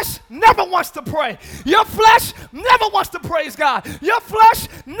flesh never wants to pray. Your flesh never wants to praise God. Your flesh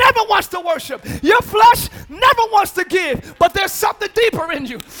never wants to worship. Your flesh never wants to give. But there's something deeper in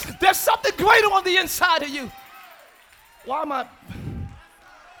you. There's something greater on the inside of you. Why am I?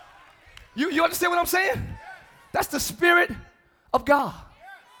 You understand what I'm saying? That's the Spirit of God.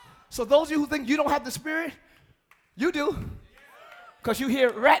 So those of you who think you don't have the Spirit, you do. Because you're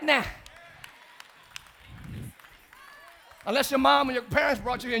here right now. Unless your mom and your parents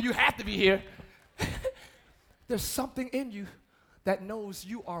brought you in, you have to be here. There's something in you that knows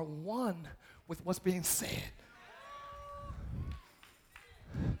you are one with what's being said.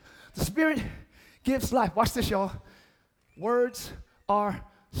 The Spirit gives life. Watch this, y'all. Words are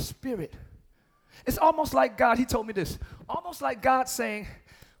spirit. It's almost like God, he told me this, almost like God saying,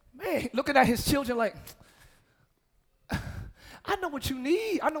 man, looking at his children like, I know what you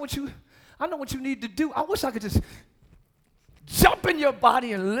need. I know what you need to do. I wish I could just jump in your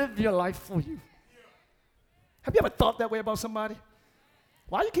body and live your life for you. Have you ever thought that way about somebody?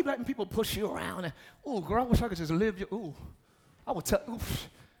 Why do you keep letting people push you around? And, oh, girl, I wish I could just live your, ooh. I would tell,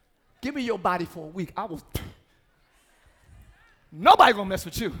 give me your body for a week. Nobody gonna mess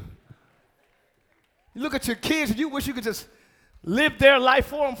with you. You look at your kids and you wish you could just live their life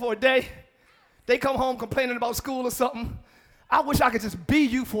for them for a day. They come home complaining about school or something. I wish I could just be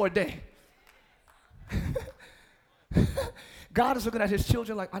you for a day. God is looking at his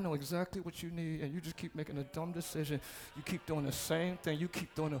children like, I know exactly what you need, and you just keep making a dumb decision. You keep doing the same thing. You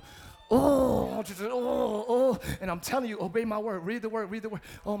keep doing the, and I'm telling you, obey my word. Read the word, read the word.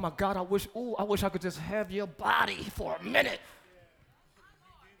 Oh my God, I wish I could just have your body for a minute.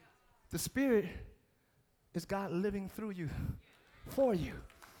 The Spirit is God living through you, for you.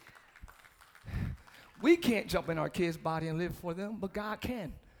 We can't jump in our kids' body and live for them, but God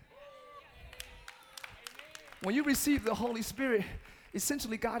can. When you receive the Holy Spirit,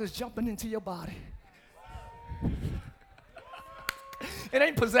 essentially God is jumping into your body. It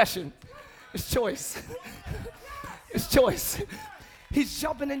ain't possession, it's choice. It's choice. He's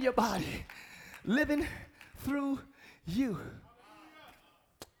jumping in your body, living through you.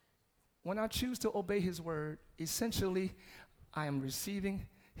 When I choose to obey his word, essentially I am receiving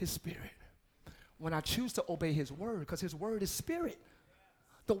his Spirit. When I choose to obey his word, because his word is spirit.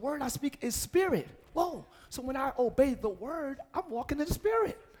 The word I speak is spirit. Whoa. So when I obey the word, I'm walking in the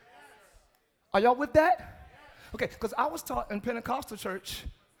Spirit. Are y'all with that? Okay, because I was taught in Pentecostal church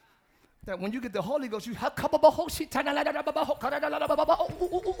that when you get the Holy Ghost, you have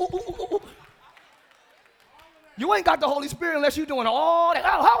you ain't got the Holy Spirit unless you're doing all that.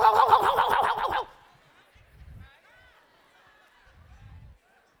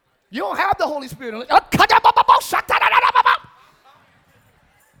 You don't have the Holy Spirit unless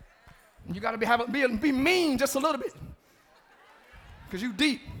you got to be mean just a little bit because you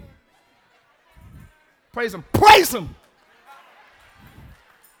deep. Praise him. Praise him.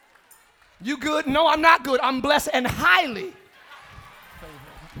 You good? No, I'm not good. I'm blessed and highly.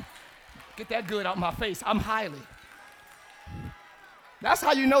 Get that good out my face. I'm highly. That's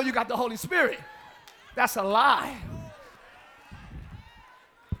how you know you got the Holy Spirit. That's a lie.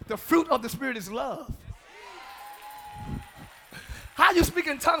 The fruit of the Spirit is love. How you speak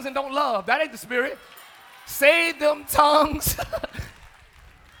in tongues and don't love? That ain't the Spirit. Say them tongues.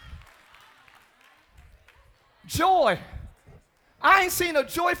 Joy. I ain't seen a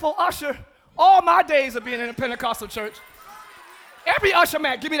joyful usher all my days of being in a Pentecostal church. Every usher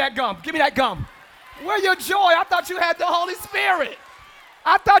man, give me that gum. Give me that gum. Where your joy? I thought you had the Holy Spirit.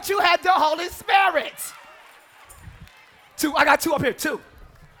 I thought you had the Holy Spirit. Two. I got two up here. Two.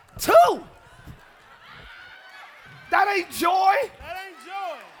 That ain't joy. That ain't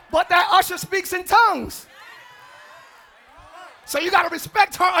joy. But that usher speaks in tongues. So you got to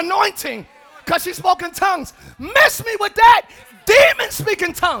respect her anointing because she spoke in tongues. Miss me with that. Demons speak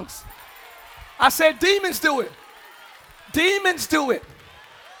in tongues. I said demons do it. Demons do it.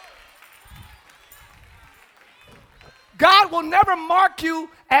 God will never mark you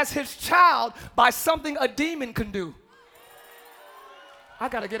as his child by something a demon can do. I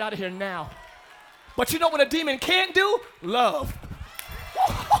got to get out of here now. But you know what a demon can't do? Love.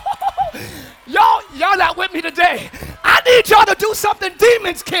 Y'all not with me today. I need y'all to do something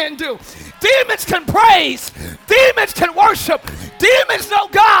demons can't do. Demons can praise. Demons can worship. Demons know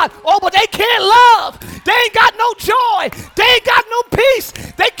God. Oh, but they can't love. They ain't got no joy. They ain't got no peace.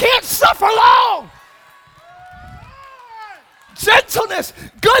 They can't suffer long. Gentleness,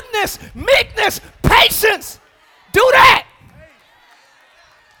 goodness, meekness, patience. Do that.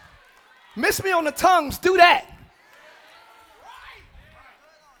 Miss me on the tongues. Do that.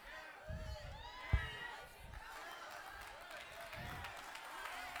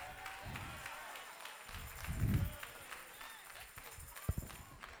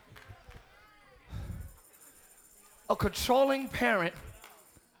 A controlling parent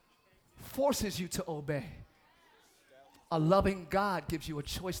forces you to obey. A loving God gives you a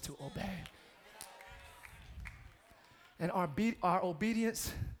choice to obey. And our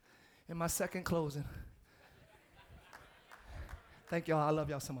obedience, in my second closing. Thank y'all. I love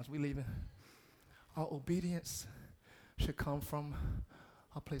y'all so much. We leaving. Our obedience should come from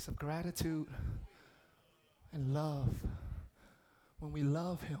a place of gratitude and love. When we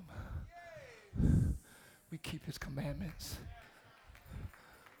love him, we keep his commandments.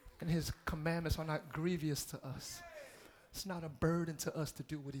 And his commandments are not grievous to us. It's not a burden to us to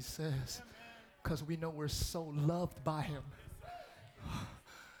do what he says, because we know we're so loved by him.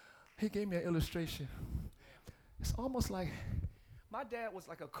 He gave me an illustration. It's almost like my dad was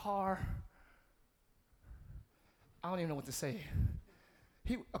like a car. I don't even know what to say.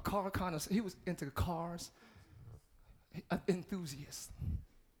 He was into cars, an enthusiast.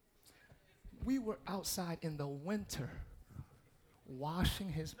 We were outside in the winter washing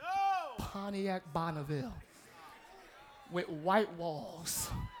his Pontiac Bonneville with white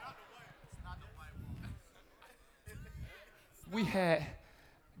walls. We had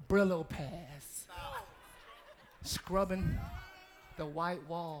Brillo pads scrubbing the white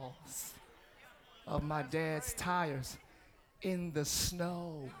walls of my dad's tires in the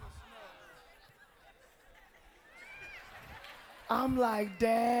snow. I'm like,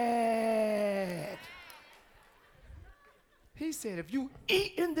 Dad. He said, if you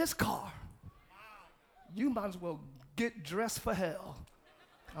eat in this car, you might as well get dressed for hell.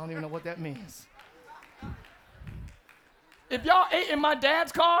 I don't even know what that means. If y'all ate in my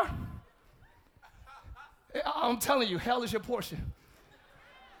dad's car, I'm telling you, hell is your portion.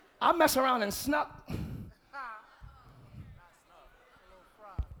 I mess around and snuck.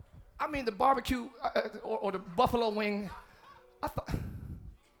 I mean, the barbecue or the buffalo wing. I thought,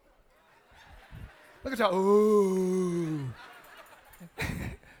 look at y'all. Ooh.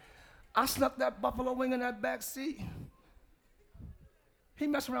 I snuck that buffalo wing in that back seat. He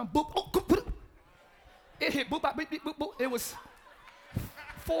messed around, boop, oh, boop, boop. It hit, boop, boop, boop, boop, boop. It was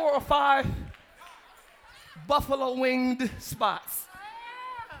 4 or 5 buffalo winged spots.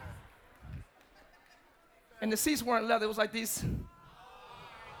 And the seats weren't leather, it was like these.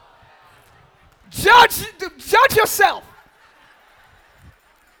 Judge yourself.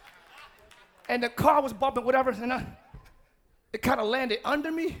 And the car was bumping, whatever, and it kind of landed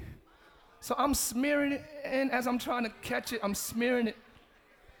under me. So I'm smearing it in as I'm trying to catch it. I'm smearing it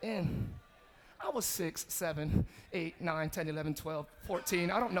in. I was 6, 7, 8, 9, 10, 11, 12,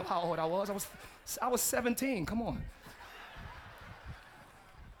 14. I don't know how old I was. I was 17. Come on.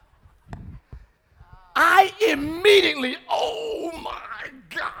 I immediately, oh my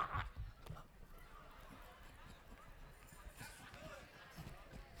God.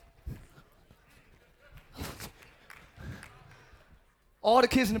 All the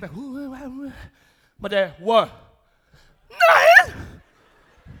kids in the back. My dad, what? Nothing.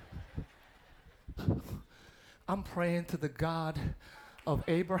 I'm praying to the God of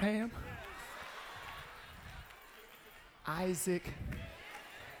Abraham, Isaac,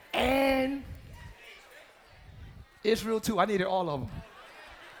 and Israel too. I needed all of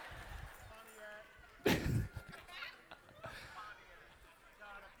them.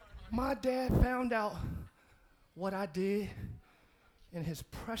 My dad found out what I did in his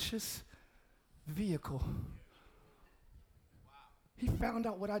precious vehicle. He found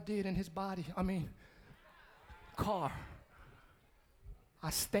out what I did in his body. Car. I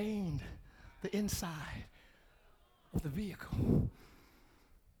stained the inside of the vehicle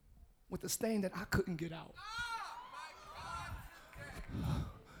with a stain that I couldn't get out.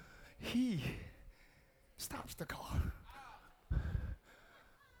 He stops the car,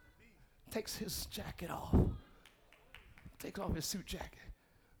 takes his jacket off, takes off his suit jacket,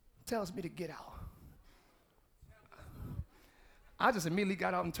 tells me to get out. I just immediately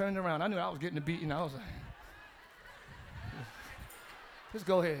got out and turned around. I knew I was getting the beating. I was like, just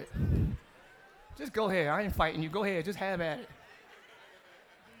go ahead. Just go ahead. I ain't fighting you. Go ahead. Just have at it.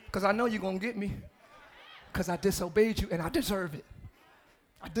 Because I know you're going to get me. Because I disobeyed you and I deserve it.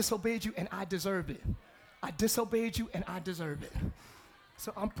 I disobeyed you and I deserve it. I disobeyed you and I deserve it.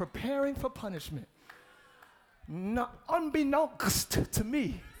 So I'm preparing for punishment. Not unbeknownst to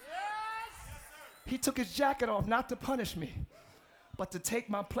me. He took his jacket off not to punish me, but to take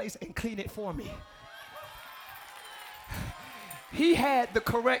my place and clean it for me. He had the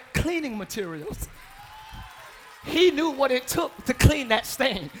correct cleaning materials. He knew what it took to clean that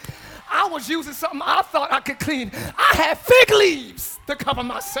stain. I was using something I thought I could clean. I had fig leaves to cover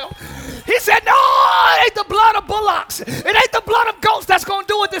myself. He said, no, it ain't the blood of bullocks. It ain't the blood of goats that's going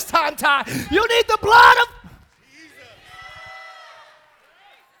to do it this time, Tye. You need the blood of...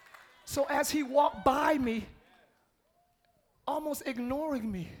 So as he walked by me, almost ignoring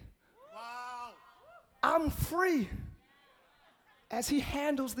me, I'm free as he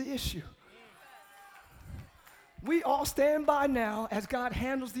handles the issue. We all stand by now as God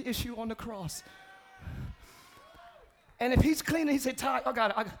handles the issue on the cross. And if he's cleaning, he said, Tye, I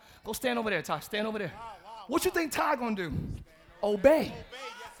got it. Go stand over there, Tye. Stand over there. What you think Tye gonna do? Obey. Yes,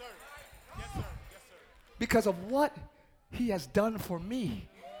 sir. Yes, sir. Yes, sir. Because of what he has done for me.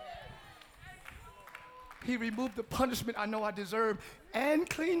 He removed the punishment I know I deserve and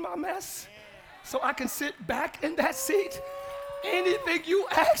cleaned my mess so I can sit back in that seat. Anything you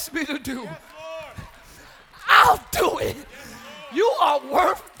ask me to do, I'll do it. You are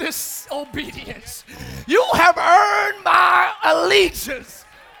worth this obedience. You have earned my allegiance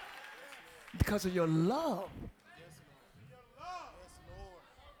because of your love.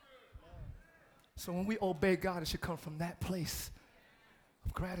 So when we obey God, it should come from that place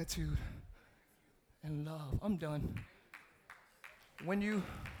of gratitude and love. I'm done. When you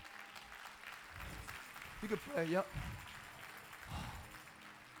can pray, yep.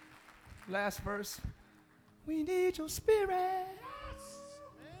 Last verse. We need your spirit.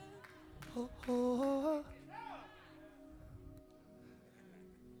 Oh, oh, oh.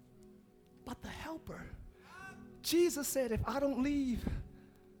 But the helper, Jesus said, if I don't leave,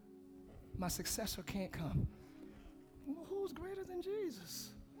 my successor can't come. Well, who's greater than Jesus?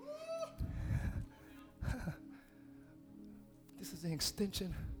 This is the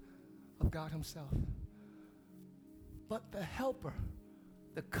extension of God himself. But the helper,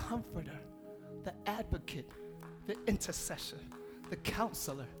 the comforter, the advocate, the intercessor, the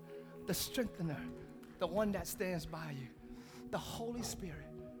counselor, the strengthener, the one that stands by you, the Holy Spirit.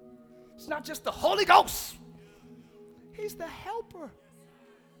 It's not just the Holy Ghost. He's the helper.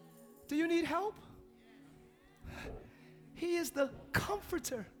 Do you need help? He is the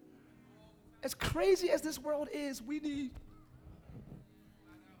comforter. As crazy as this world is, we need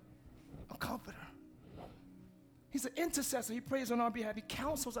a comforter. He's an intercessor. He prays on our behalf. He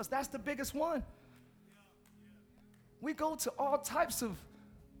counsels us. That's the biggest one. We go to all types of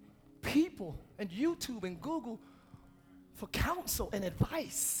people and YouTube and Google for counsel and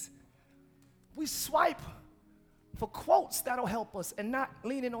advice. We swipe for quotes that'll help us and not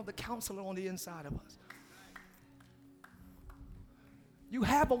leaning on the counselor on the inside of us. You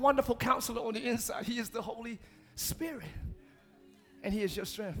have a wonderful counselor on the inside. He is the Holy Spirit, and he is your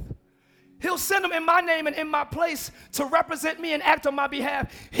strength. He'll send them in my name and in my place to represent me and act on my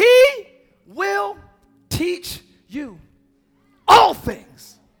behalf. He will teach you all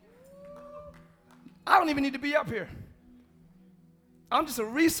things. I don't even need to be up here. I'm just a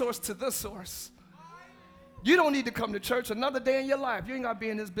resource to the source. You don't need to come to church another day in your life. You ain't got to be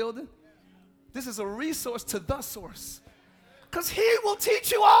in this building. This is a resource to the source. Because he will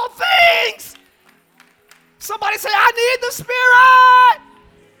teach you all things. Somebody say, I need the Spirit.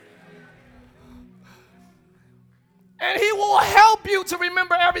 And he will help you to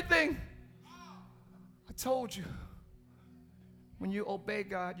remember everything. I told you, when you obey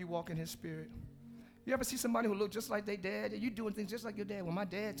God, you walk in his Spirit. You ever see somebody who look just like their dad? You doing things just like your dad. When my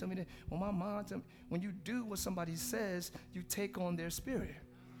dad told me that, when my mom told me, when you do what somebody says, you take on their spirit.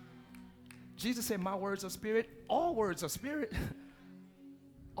 Jesus said, my words are spirit. All words are spirit.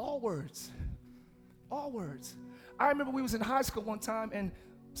 All words. All words. I remember we was in high school one time and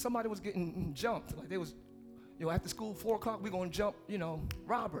somebody was getting jumped. Like they was, after school, 4 o'clock, we gonna jump,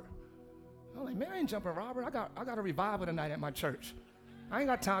 Robert. I'm like, man, I ain't jumping Robert. I got a revival tonight at my church. I ain't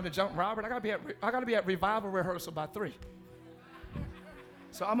got time to jump Robert. I gotta be at revival rehearsal by 3.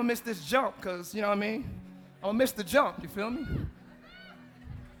 So I'm gonna miss this jump, cause you know what I mean? I'm gonna miss the jump, you feel me?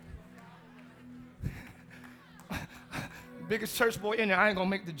 Biggest church boy in there, I ain't gonna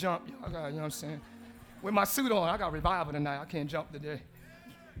make the jump. I got, you know what I'm saying? With my suit on, I got revival tonight. I can't jump today.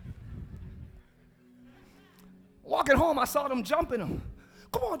 Walking home, I saw them jumping them.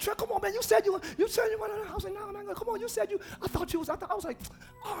 Come on, Trey, come on, man. You said you went. I was like, no, man, come on. You said you. I was like,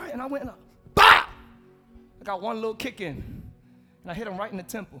 all right. And I went and bah! I got one little kick in. And I hit him right in the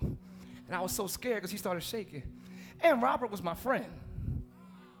temple. And I was so scared because he started shaking. And Robert was my friend.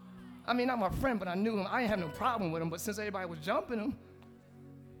 I mean, not my friend, but I knew him. I didn't have no problem with him. But since everybody was jumping him,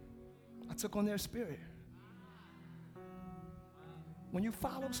 I took on their spirit. When you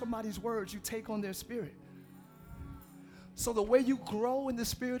follow somebody's words, you take on their spirit. So the way you grow in the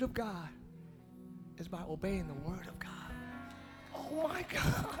Spirit of God is by obeying the Word of God. Oh my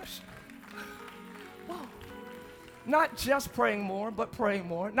gosh. Whoa. Not just praying more, but praying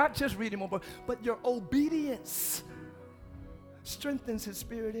more. Not just reading more, but your obedience strengthens his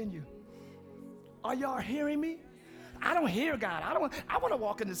Spirit in you. Are y'all hearing me? I don't hear God. I want to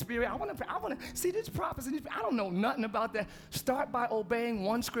walk in the Spirit. I want to see these prophets. I don't know nothing about that. Start by obeying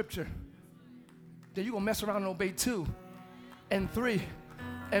one scripture. Then you're going to mess around and obey 2 and 3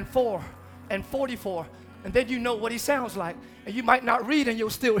 and 4 and 44. And then you know what he sounds like. And you might not read and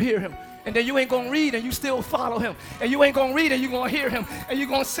you'll still hear him. And then you ain't going to read and you still follow him. And you ain't going to read and you're going to hear him. And you're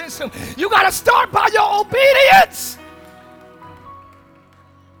going to sense him. You got to start by your obedience.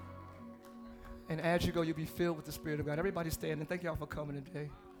 And as you go, you'll be filled with the Spirit of God. Everybody stand and thank y'all for coming today.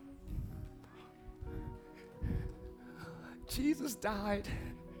 Jesus died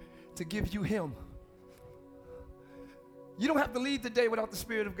to give you him. You don't have to leave the day without the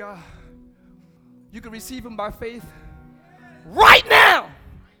Spirit of God. You can receive him by faith right now.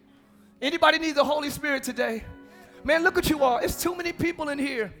 Anybody need the Holy Spirit today? Man, look at you all. It's too many people in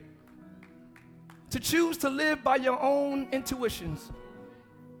here to choose to live by your own intuitions.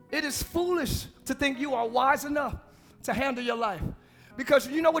 It is foolish to think you are wise enough to handle your life. Because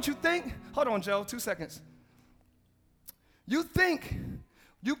you know what you think? Hold on, Joe, 2 seconds. You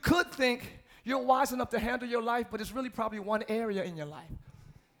could think you're wise enough to handle your life, but it's really probably one area in your life.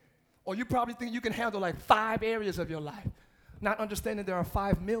 Or you probably think you can handle like 5 areas of your life, not understanding there are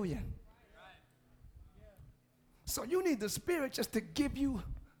 5 million. So you need the Spirit just to give you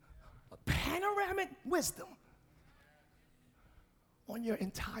a panoramic wisdom on your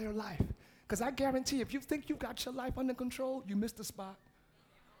entire life. Because I guarantee if you think you got your life under control, you missed the spot.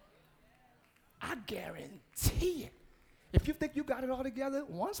 I guarantee it. If you think you got it all together,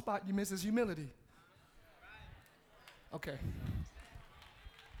 one spot you miss is humility. Okay.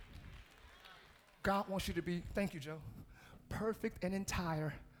 God wants you to be, thank you, Joe, perfect and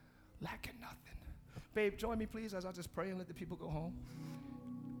entire, lacking nothing. Babe, join me, please, as I just pray and let the people go home.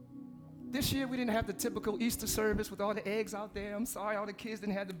 This year, we didn't have the typical Easter service with all the eggs out there. I'm sorry, all the kids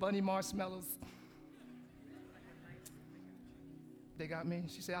didn't have the bunny marshmallows. They got me.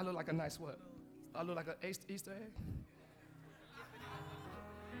 She said, I look like a nice what? I look like an Easter egg?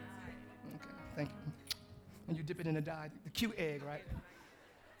 Okay, thank you. And you dip it in the dye, the cute egg, right?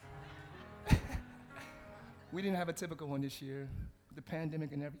 We didn't have a typical one this year, the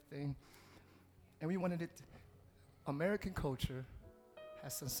pandemic and everything. And we wanted it, American culture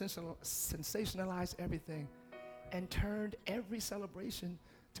has sensationalized everything and turned every celebration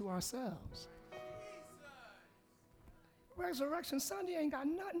to ourselves. Resurrection Sunday ain't got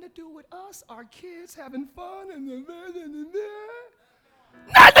nothing to do with us, our kids having fun, and nothing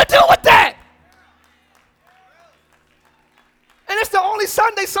to do with that. And it's the only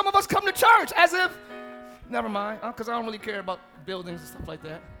Sunday some of us come to church, as if, never mind, because I don't really care about buildings and stuff like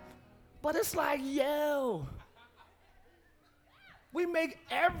that. But it's like, yo, we make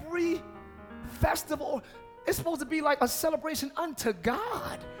every festival, it's supposed to be like a celebration unto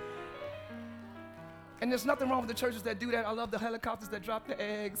God. And there's nothing wrong with the churches that do that. I love the helicopters that drop the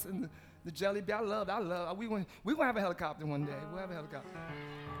eggs and the jelly bean. I love. We're going to have a helicopter one day. We'll have a helicopter.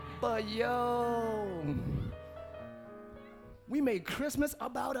 But yo, we made Christmas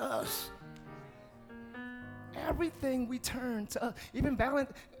about us. Everything we turn to us. Even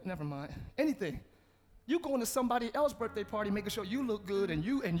Valentine, never mind. Anything. You going to somebody else's birthday party, making sure you look good, and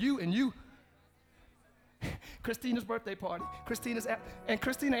you. Christina's birthday party. And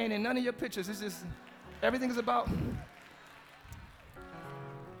Christina ain't in none of your pictures. It's just, everything is about.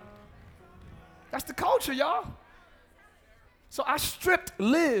 That's the culture, y'all. So I stripped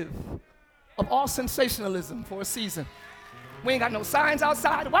Live of all sensationalism for a season. We ain't got no signs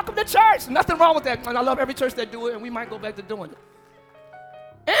outside. Welcome to church. Nothing wrong with that. And I love every church that do it, and we might go back to doing it.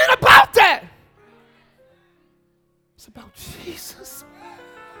 Ain't about that. It's about Jesus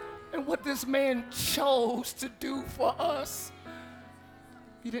and what this man chose to do for us.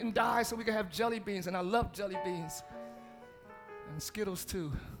 He didn't die so we could have jelly beans, and I love jelly beans. And Skittles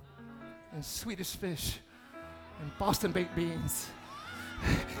too. And Swedish fish. And Boston baked beans.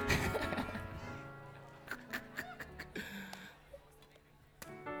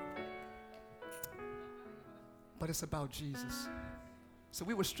 But it's about Jesus. So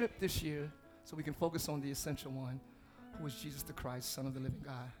we were stripped this year so we can focus on the essential one, who is Jesus the Christ, Son of the living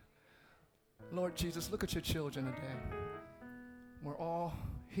God. Lord Jesus, look at your children today. We're all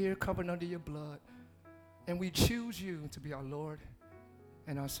here covered under your blood, and we choose you to be our Lord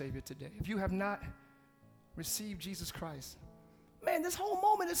and our Savior today. If you have not received Jesus Christ, man, this whole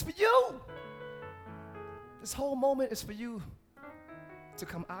moment is for you. This whole moment is for you to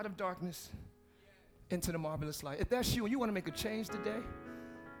come out of darkness into the marvelous light. If that's you and you want to make a change today,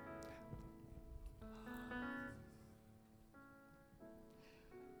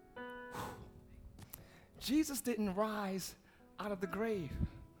 Jesus didn't rise out of the grave.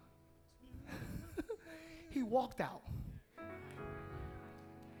 He he walked out.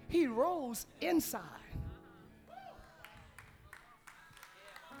 He rose inside.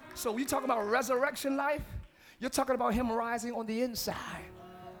 So when you talk about resurrection life, you're talking about him rising on the inside.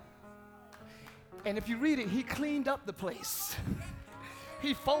 And if you read it, he cleaned up the place.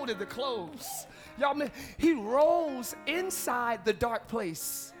 He folded the clothes. Y'all, man, he rose inside the dark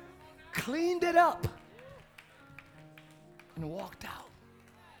place, cleaned it up, and walked out.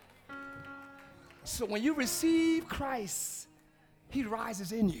 So when you receive Christ, he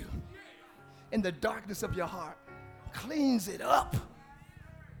rises in you, in the darkness of your heart, cleans it up,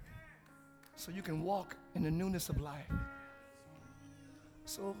 so you can walk in the newness of life.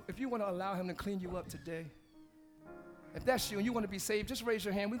 So if you want to allow him to clean you up today, if that's you and you want to be saved, just raise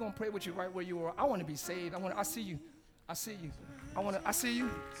your hand. We're going to pray with you right where you are. I want to be saved. I see you. I see you. I see you.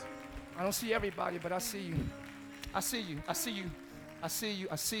 I don't see everybody, but I see you. I see you. I see you. I see you.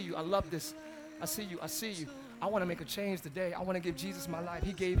 I see you. I love this. I see you. I see you. I want to make a change today. I want to give Jesus my life.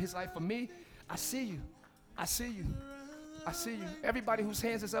 He gave his life for me. I see you. I see you. I see you. Everybody whose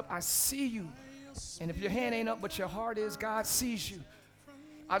hands is up, I see you. And if your hand ain't up, but your heart is, God sees you.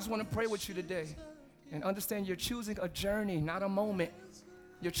 I just want to pray with you today. And understand you're choosing a journey, not a moment.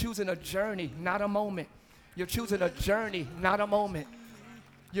 You're choosing a journey, not a moment. You're choosing a journey, not a moment.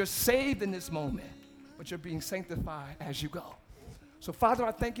 You're saved in this moment, but you're being sanctified as you go. So, Father,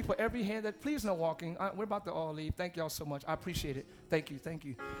 I thank you for every hand that, please no walking. We're about to all leave. Thank y'all so much. I appreciate it. Thank you. Thank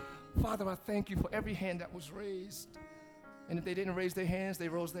you. Father, I thank you for every hand that was raised. And if they didn't raise their hands, they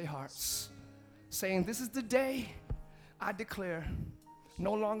rose their hearts, saying, this is the day I declare,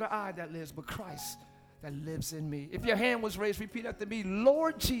 no longer I that lives, but Christ that lives in me. If your hand was raised, repeat after me.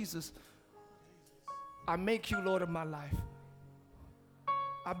 Lord Jesus, I make you Lord of my life.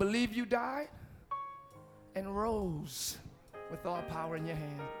 I believe you died and rose with all power in your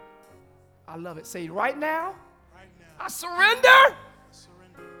hand. I love it. Say, right now, I surrender,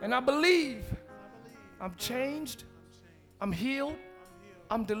 and I believe I'm changed, I'm healed,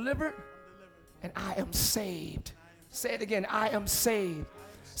 I'm delivered, and I am saved. Say it again. I am saved.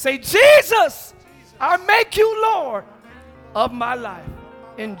 Say, Jesus, I make you Lord of my life.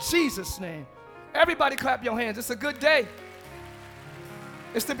 In Jesus' name. Everybody clap your hands. It's a good day.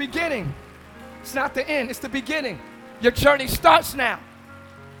 It's the beginning. It's not the end. It's the beginning. Your journey starts now.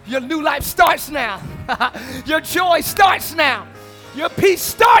 Your new life starts now. Your joy starts now. Your peace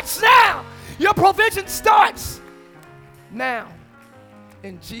starts now. Your provision starts now.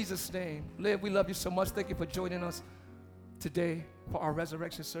 In Jesus' name. Liv, we love you so much. Thank you for joining us today for our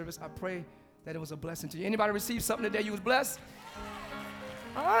resurrection service. I pray that it was a blessing to you. Anybody receive something today you was blessed?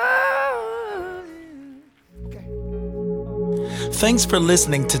 Okay. Thanks for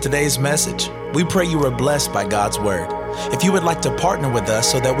listening to today's message. We pray you were blessed by God's word. If you would like to partner with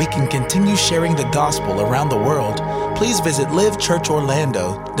us so that we can continue sharing the gospel around the world, please visit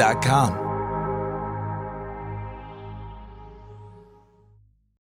livechurchorlando.com.